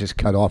you should just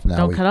cut off now.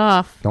 Don't cut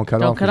off. Don't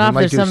cut off. Don't cut off. We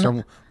might There's do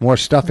some more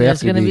stuff There's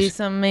after going to be these.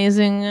 some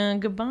amazing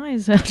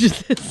goodbyes after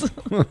this.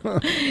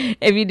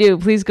 If you do,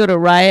 please go to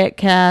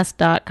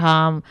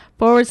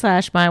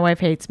riotcast.com/My Wife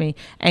Hates Me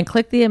and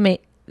click the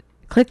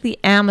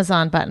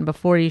Amazon button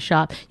before you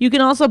shop. You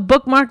can also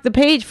bookmark the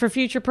page for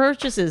future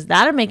purchases.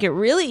 That'll make it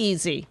really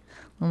easy.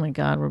 Oh my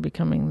God, we're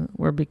becoming.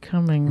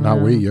 Not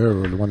we.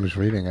 You're the one who's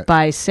reading it.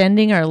 By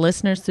sending our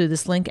listeners through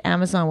this link,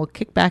 Amazon will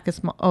kick back a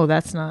small. Oh,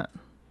 that's not.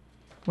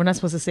 We're not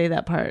supposed to say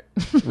that part.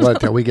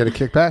 What? That we get a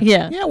kickback?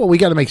 Yeah. Yeah. Well, we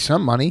got to make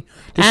some money.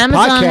 This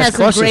Amazon podcast has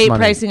some costs us great money.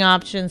 pricing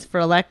options for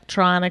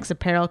electronics,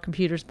 apparel,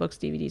 computers, books,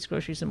 DVDs,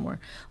 groceries, and more.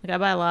 Like I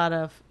buy a lot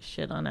of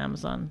shit on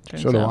Amazon.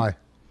 So do I. A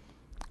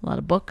lot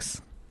of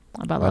books.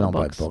 I buy a lot I of don't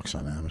buy books. books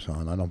on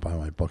Amazon. I don't buy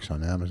my books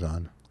on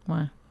Amazon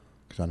Why?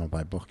 because I don't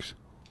buy books.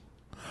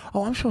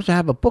 Oh, I'm supposed to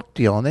have a book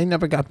deal, and they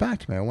never got back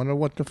to me. I wonder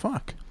what the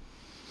fuck.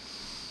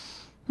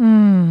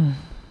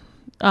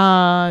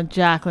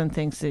 Jacqueline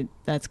thinks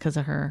that's because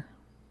of her.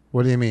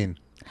 What do you mean?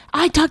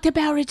 I talked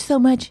about Rich so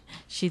much.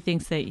 She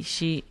thinks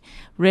that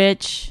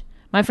Rich,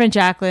 my friend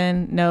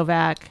Jacqueline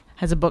Novak,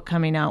 has a book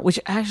coming out, which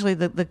actually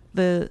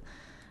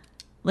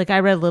like I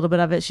read a little bit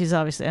of it. She's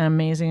obviously an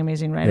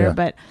amazing writer, Yeah.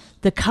 but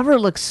the cover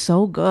looks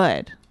so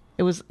good.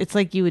 It's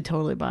like you would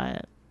totally buy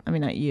it. I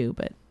mean, not you,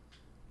 but.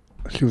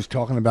 She was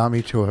talking about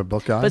me to her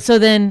book guy. But so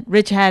then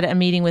Rich had a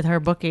meeting with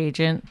her book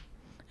agent,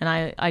 and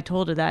I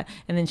told her that,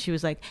 and then she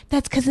was like,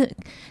 "That's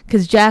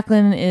because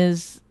Jacqueline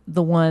is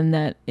the one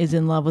that is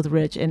in love with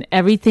Rich, and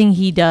everything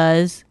he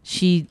does,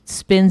 she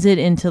spins it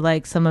into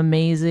like some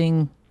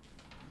amazing,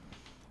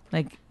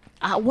 like,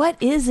 what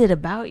is it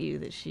about you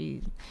that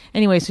she?"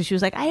 Anyway, so she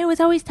was like, "I was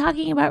always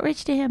talking about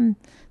Rich to him,"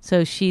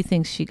 so she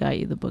thinks she got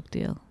you the book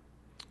deal.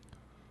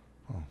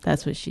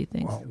 That's what she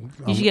thinks. Well,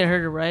 You should get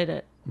her to write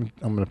it.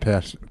 I'm going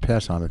to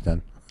pass on it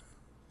then.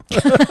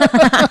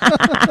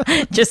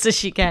 Just so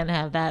she can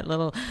have that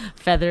little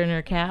feather in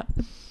her cap.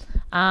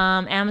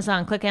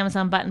 Amazon, click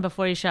Amazon button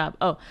before you shop.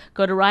 Oh,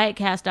 go to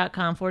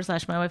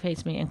riotcast.com/My Wife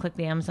Hates Me and click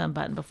the Amazon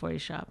button before you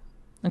shop.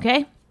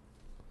 Okay?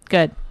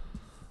 Good.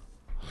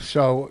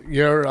 So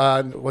you're,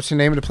 what's the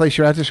name of the place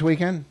you're at this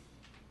weekend?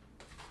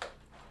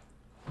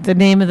 The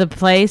name of the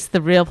place,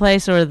 the real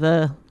place, or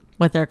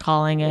what they're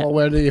calling it? Well,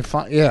 where do you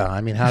find? Yeah, I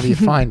mean, how do you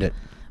find it?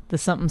 The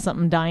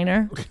something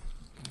diner?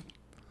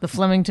 The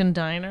Flemington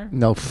Diner?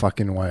 No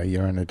fucking way.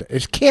 You're in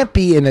it can't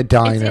be in a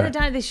diner. It's in a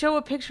diner. They show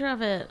a picture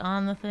of it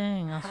on the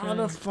thing. I'll show How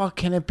you. the fuck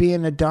can it be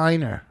in a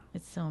diner?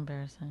 It's so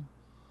embarrassing.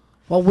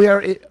 Well,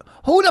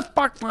 who the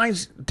fuck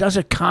does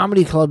a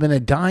comedy club in a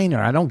diner?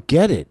 I don't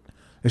get it.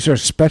 Is there a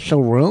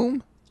special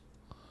room?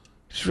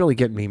 It's really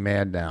getting me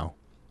mad now.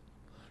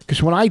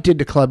 Because when I did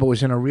the club, it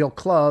was in a real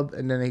club,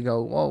 and then they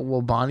go, "Oh,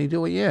 will Bonnie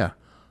do it?" Yeah.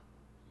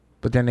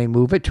 But then they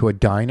move it to a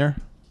diner.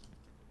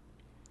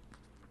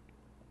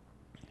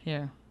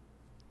 Here.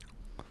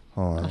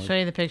 Hold on. I'll show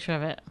you the picture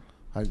of it.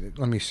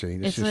 Let me see.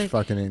 This It's is like-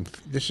 fucking.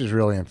 This is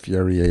really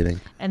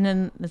infuriating. And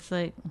then it's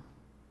like...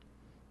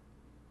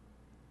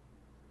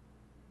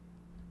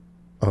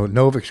 Oh,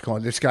 Novik's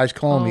calling. This guy's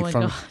calling Oh me my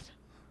from. God.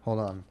 Hold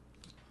on.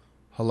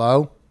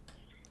 Hello.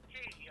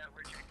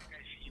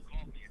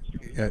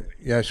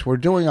 Yes, we're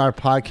doing our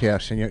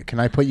podcast, and can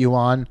I put you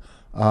on?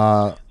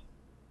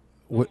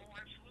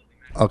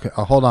 Okay,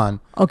 hold on.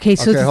 Okay,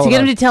 so Okay, to hold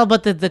get him on. to tell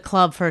about the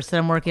club first that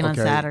I'm working on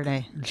Okay.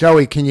 Saturday.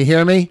 Joey, can you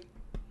hear me?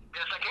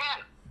 Yes, I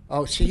can.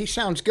 Oh, see, he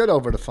sounds good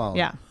over the phone.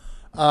 Yeah.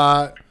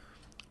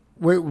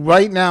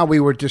 Right now, we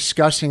were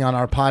discussing on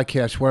our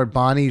podcast where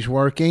Bonnie's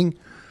working,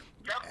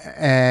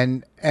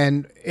 and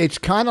it's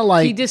kind of He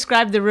like,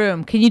 described the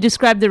room. Can you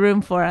describe the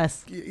room for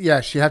us?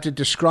 yes, you have to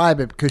describe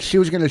it because she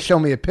was going to show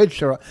me a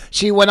picture.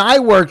 See, when I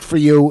worked for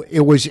you,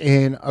 it was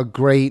in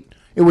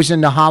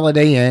the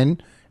Holiday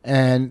Inn,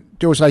 and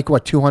there was like,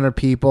 200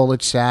 people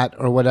that sat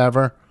or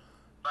whatever.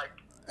 Like,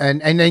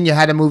 And then you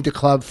had to move the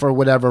club for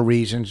whatever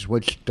reasons,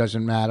 which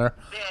doesn't matter.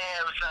 yeah,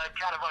 it was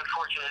kind of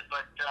unfortunate,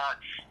 but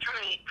too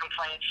many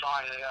complaints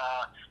on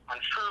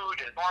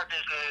food and bar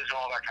business and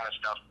all that kind of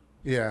stuff.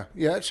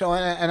 Yeah. So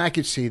and I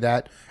could see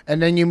that.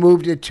 And then you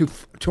moved it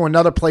to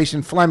another place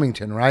in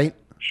Flemington, right?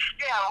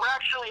 Yeah, we're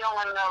actually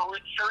on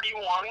Route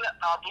 31.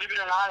 Believe it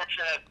or not, it's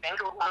a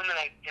banquet room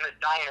in a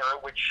diner,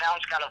 which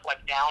sounds kind of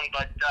like down,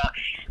 but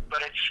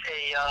it's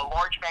a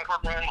large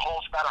banquet room,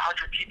 holds about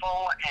 100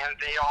 people, and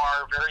they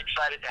are very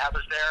excited to have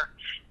us there.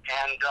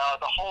 And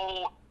the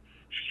whole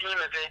theme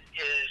of it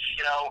is,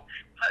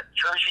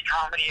 Jersey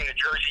comedy in a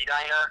Jersey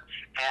diner.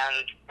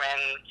 And when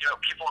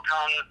people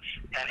come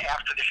and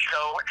after the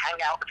show hang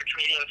out with the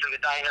comedians in the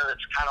diner,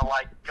 it's kind of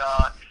like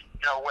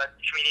what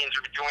comedians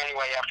would do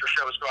anyway after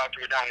shows, go out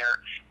to a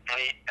diner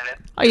and eat.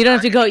 Oh, you don't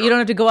have to go. You don't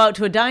have to go out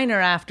to a diner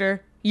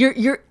after.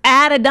 You're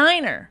at a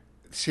diner.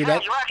 See Yeah,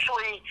 that? you're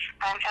actually,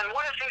 and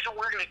one of the things that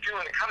we're going to do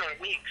in the coming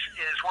weeks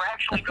is we're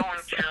actually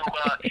going to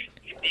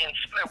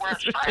we're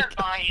inspired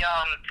by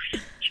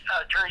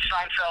Jerry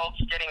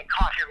Seinfeld's Getting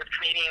Coffee with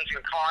Comedians in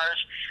Cars.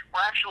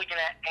 We're actually going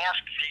to ask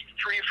the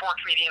 3 or 4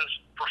 comedians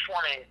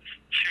performing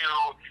to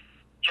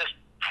just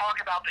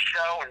talk about the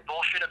show and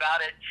bullshit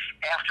about it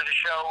after the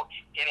show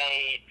in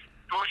a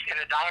booth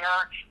in a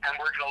diner, and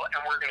we're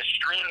gonna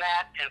stream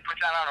that and put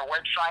that on our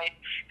website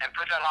and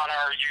put that on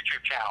our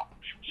YouTube channel.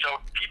 So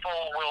people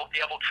will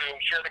be able to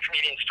hear the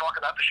comedians talk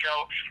about the show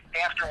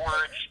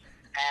afterwards,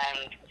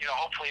 and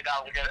hopefully that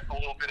will get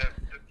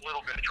a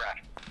little bit of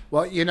traffic.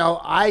 Well,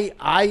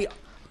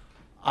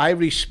 I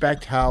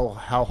respect how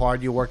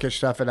hard you work at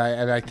stuff, and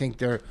I think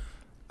they're.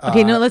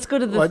 Okay, no, let's go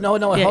to the. Well,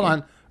 no, yeah, hold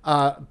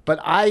on. But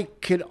I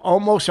could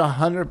almost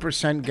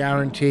 100%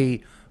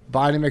 guarantee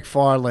Bonnie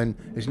McFarlane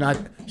is not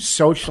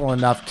social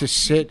enough to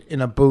sit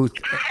in a booth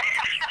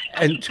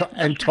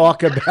and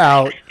talk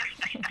about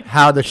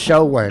how the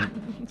show went.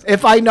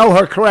 If I know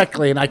her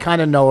correctly, and I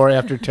kind of know her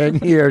after 10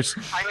 years,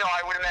 I know,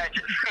 I would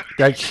imagine.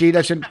 that she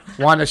doesn't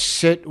want to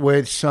sit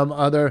with some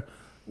other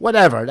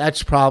whatever.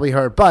 That's probably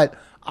her. But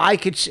I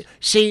could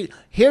see.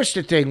 Here's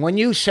the thing: when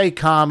you say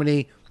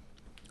comedy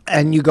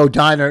and you go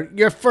diner,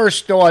 your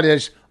first thought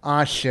is,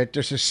 "Ah, shit,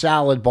 there's a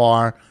salad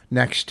bar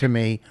next to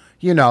me."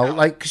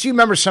 Like, because you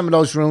remember some of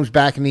those rooms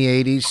back in the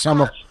 80s.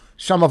 Some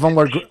of them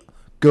were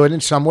good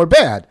and some were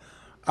bad.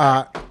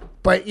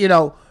 But,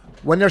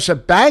 when there's a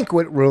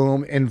banquet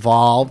room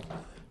involved,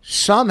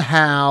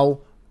 somehow,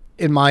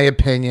 in my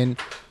opinion,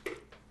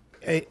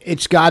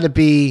 it's got to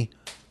be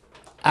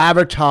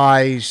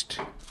advertised,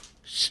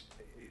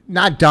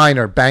 not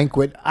diner,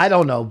 banquet, I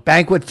don't know,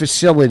 banquet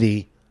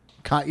facility.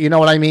 You know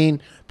what I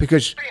mean?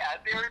 Because... Yeah,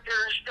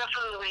 there's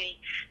definitely,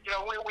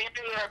 we've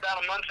been there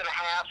about a month and a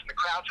half, and the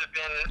crowds have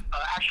been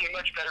actually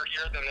much better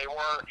here than they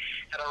were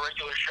at our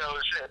regular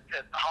shows at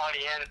the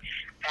Holiday Inn.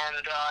 And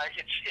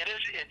it's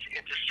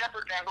a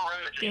separate banquet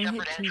room, it's a They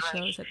separate had 2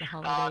 entrance. shows at the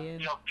Holiday Inn.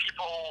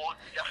 People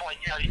definitely,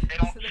 they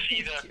don't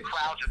see the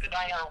crowds at the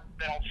diner,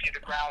 they don't see the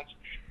crowds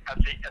at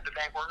the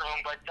banquet room.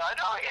 But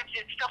no,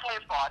 it's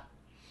definitely a thought.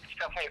 It's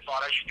definitely a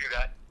thought. I should do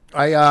that.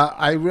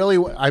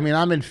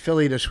 I'm in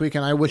Philly this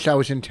weekend. I wish I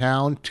was in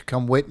town to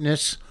come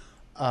witness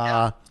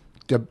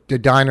the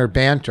diner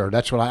banter.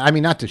 That's what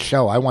not the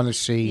show. I want to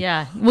see.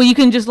 Yeah. Well, you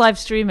can just live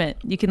stream it.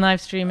 You can live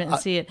stream it and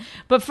see it.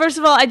 But first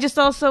of all, I just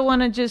also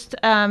want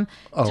to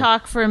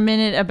talk for a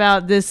minute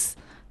about this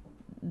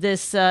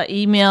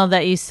email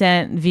that you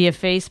sent via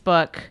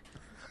Facebook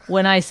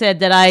when I said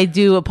that I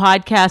do a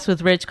podcast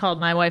with Rich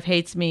called My Wife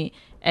Hates Me,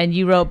 and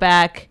you wrote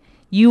back,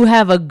 "You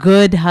have a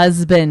good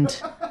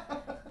husband.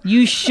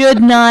 You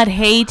should not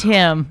hate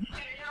him."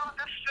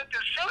 The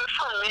thing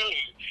for me,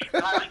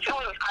 and I was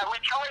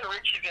telling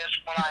Richie this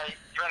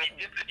when he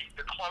did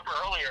the club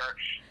earlier,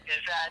 is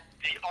that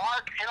the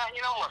arc, and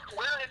look,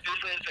 we're in a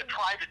business that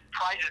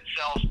prides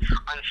itself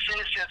on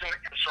cynicism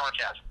and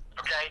sarcasm,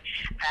 okay?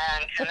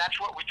 And that's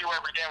what we do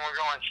every day when we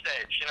go on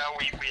stage.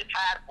 We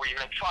attack, we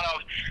make fun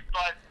of,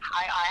 but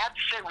I have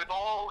to say, with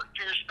all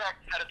due respect,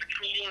 out of the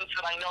comedians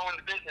that I know in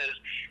the business,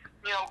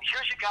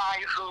 here's a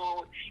guy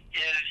who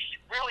is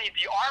really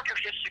the arc of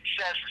his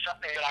success is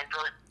something that I'm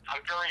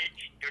very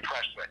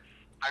impressed with.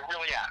 I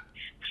really am.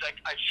 Because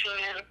I've seen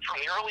him from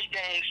the early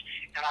days,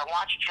 and I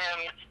watched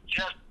him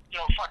just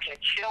fucking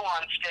kill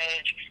on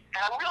stage,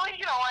 and I really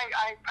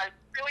I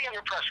really am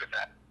impressed with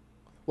that.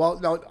 Well,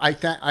 no,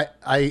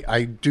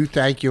 I do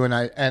thank you, and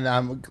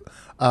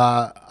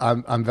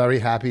I'm very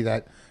happy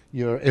that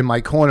you're in my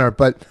corner.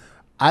 But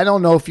I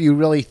don't know if you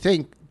really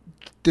think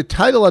the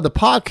title of the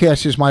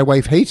podcast is "My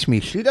Wife Hates Me."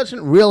 She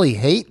doesn't really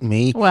hate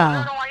me. No, Wow.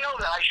 I know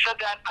that. I said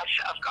that.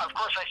 Of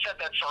course, I said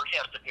that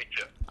sarcastically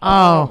too.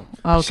 Oh,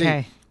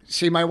 okay.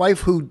 See, my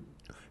wife, who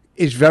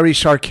is very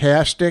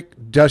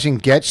sarcastic, doesn't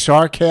get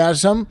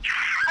sarcasm.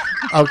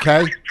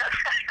 Okay,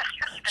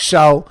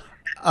 so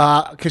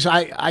because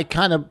I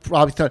kind of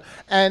probably thought,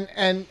 and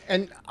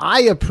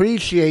I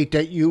appreciate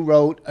that you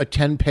wrote a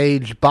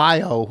 10-page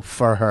bio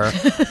for her. Okay,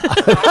 sorry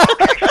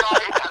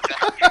about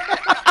that.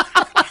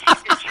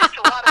 It's just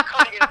a lot of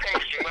cutting and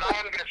pasting, but I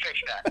am going to fix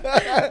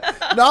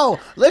that. No,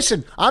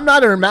 listen, I'm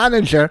not her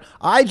manager.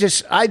 I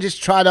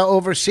just try to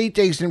oversee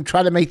things and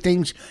try to make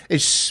things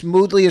as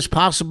smoothly as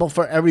possible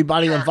for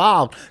everybody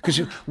involved. Because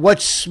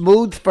what's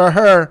smooth for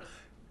her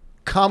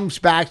comes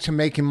back to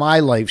making my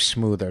life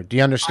smoother. Do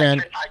you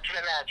understand? I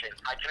can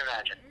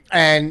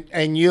imagine.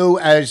 And you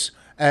as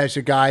a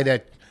guy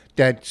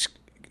that's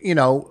in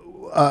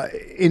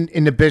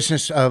the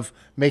business of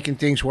making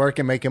things work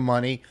and making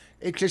money,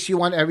 it's just you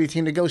want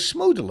everything to go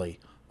smoothly.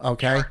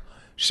 Okay,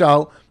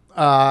 so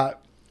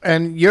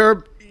and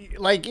you're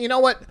like, you know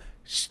what?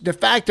 The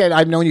fact that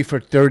I've known you for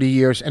 30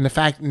 years, and the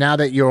fact now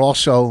that you're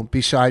also,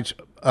 besides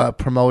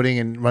promoting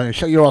and running a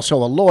show, you're also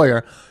a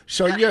lawyer.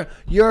 So you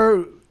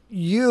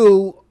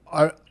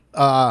are.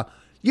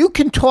 You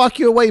can talk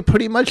your way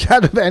pretty much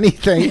out of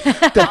anything.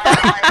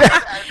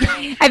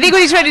 I think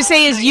what he's trying to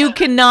say is you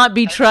cannot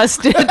be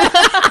trusted. I'm sorry,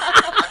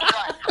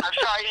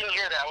 I didn't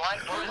hear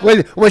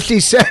that. What she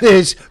said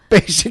is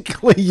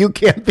basically you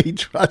can't be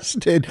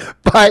trusted.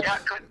 But Yeah,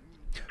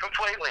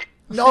 completely.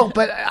 no,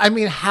 but I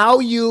mean,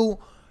 when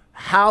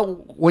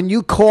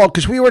you called,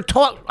 because we were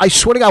taught, I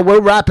swear to God, we're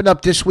wrapping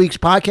up this week's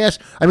podcast.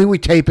 I mean, we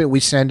tape it,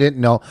 we send it.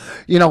 No,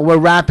 we're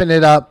wrapping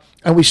it up.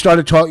 And we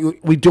started talking,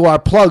 we do our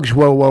plugs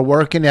where we're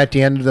working at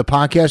the end of the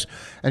podcast.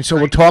 And so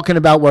we're talking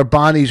about where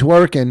Bonnie's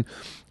working.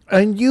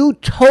 And you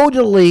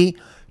totally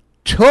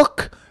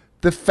took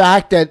the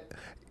fact that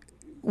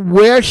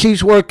where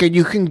she's working,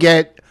 you can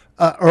get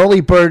early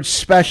bird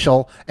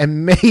special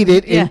and made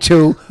it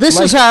into This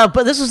is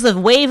the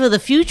wave of the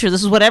future.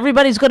 This is what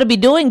everybody's going to be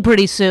doing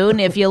pretty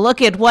soon. If you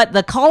look at what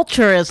the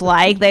culture is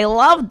like, they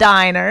love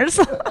diners.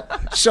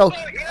 So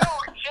Here's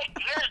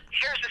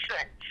the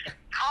thing.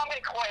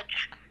 Comedy Club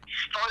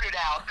started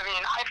out,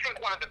 I think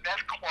one of the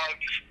best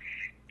clubs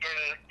in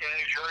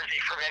New Jersey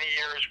for many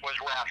years was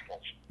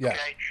Rascals. Yeah.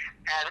 Okay?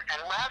 And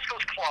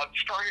Rascals Club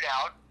started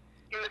out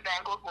in the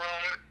banquet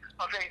room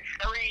of a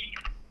very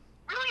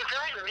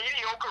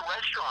mediocre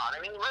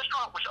restaurant. The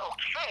restaurant was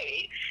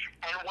okay,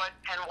 and what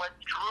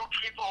drew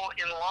people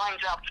in lines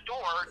out the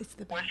door was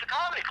the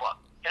comedy club.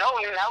 That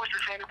was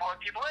the thing that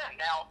brought people in.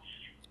 Now,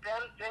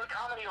 then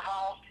comedy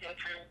evolved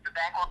into the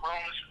banquet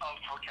rooms of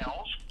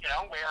hotels,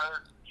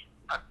 where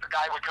a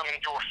guy would come in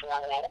and do a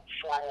four-wall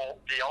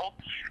deal.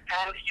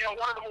 And,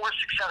 one of the more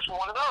successful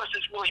one of those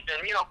has really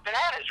been,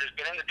 Bananas has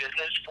been in the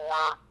business for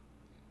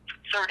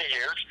 30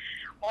 years,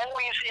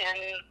 always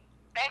in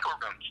banquet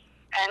rooms.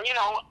 And,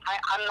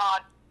 I'm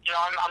not,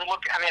 I'm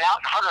looking, out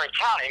in Hardin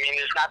County,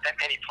 there's not that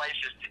many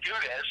places to do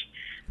this.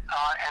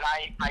 And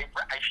I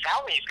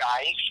found these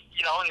guys,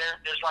 and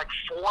there's like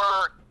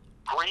 4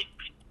 Greek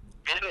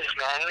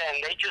businessmen,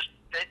 and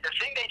the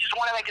thing they just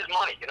want to make is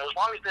money. As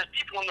long as there's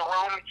people in the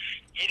room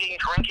eating,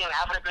 drinking,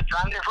 having a good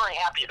time, they're very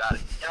happy about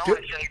it.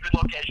 It's in a good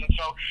location.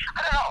 So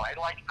I don't know.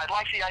 I'd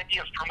like the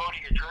idea of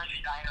promoting a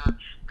Jersey diner,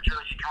 a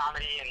Jersey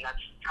comedy, and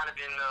that's kind of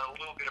been a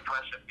little bit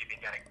impressive we've been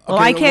getting. Well,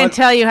 I can't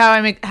tell you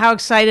how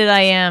excited I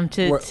am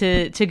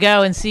to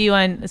go and see you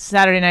on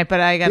Saturday night,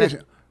 but I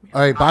gotta. all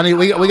right, Bonnie,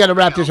 we got to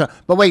wrap this up.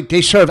 But wait, they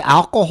serve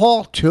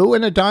alcohol too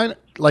in a diner?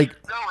 Like,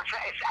 No, it's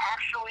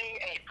actually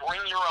a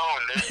bring your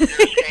own. There's a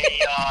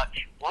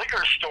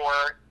liquor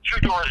store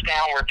 2 doors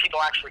down where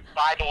people actually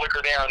buy the liquor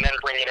there and then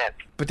bring it in.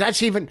 but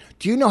that's even.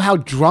 Do you know how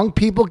drunk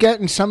people get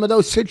in some of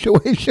those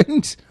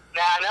situations?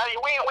 No,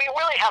 we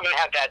really haven't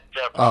had that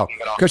problem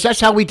at all. Because that's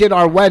how we did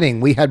our wedding.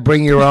 We had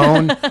bring your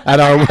own at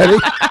our wedding.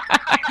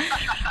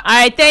 All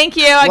right, thank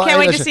you. I can't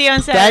wait to Listen, see you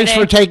on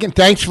Saturday.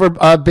 Thanks for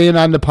being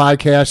on the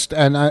podcast,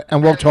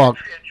 and we'll talk.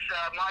 It's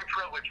my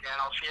privilege, man.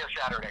 I'll see you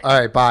Saturday. All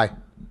right, bye.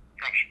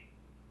 Thanks.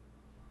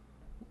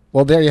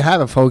 Well, there you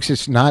have it, folks.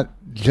 It's not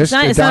just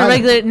It's not a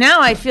regular.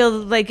 Now I feel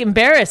like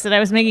embarrassed that I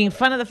was making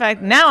fun of the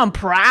fact. Now I'm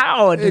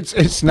proud.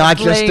 It's not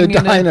just a Playing in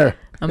a- diner.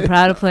 I'm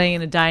proud of playing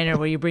in a diner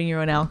where you bring your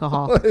own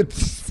alcohol.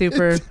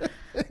 Super.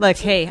 Like,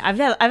 hey, I've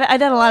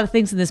done a lot of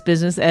things in this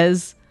business.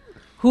 As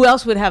who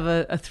else would have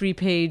a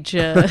 3-page?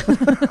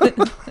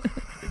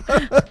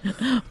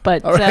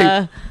 But All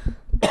right.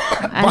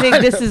 I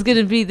think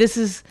this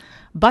is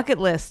bucket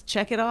list.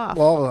 Check it off.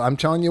 Well, I'm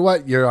telling you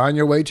what, you're on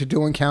your way to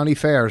doing county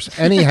fairs.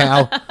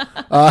 Anyhow,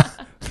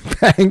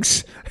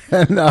 thanks.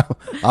 And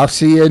I'll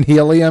see you in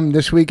Helium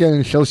this weekend,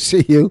 and she'll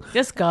see you.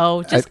 Just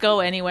go. Just go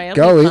anyway.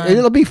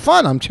 It'll be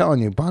fun. I'm telling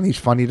you. Bonnie's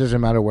funny.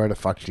 Doesn't matter where the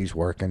fuck she's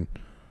working.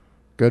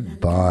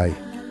 Goodbye.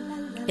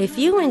 If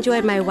you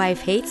enjoyed My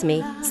Wife Hates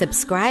Me,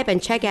 subscribe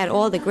and check out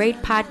all the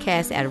great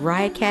podcasts at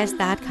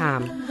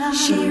riotcast.com.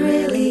 She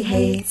really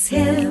hates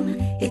him,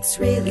 it's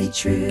really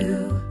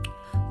true.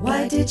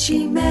 Why did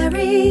she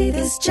marry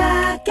this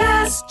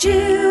jackass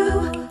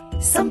Jew?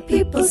 Some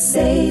people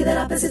say that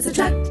opposites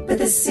attract, but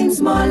this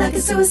seems more like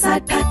a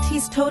suicide pact.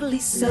 He's totally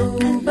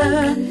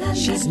sober,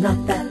 she's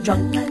not that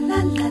drunk.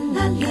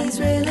 He's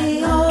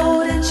really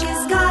old and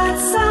she's got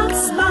some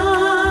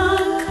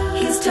spunk.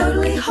 He's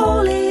totally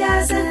holy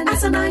as an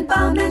asinine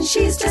bomb, and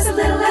she's just a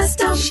little less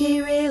dumb.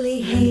 She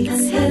really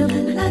hates him,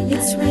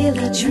 it's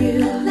really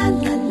true.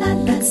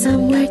 But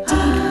somewhere deep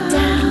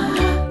down,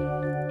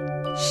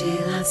 she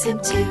loves him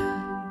too.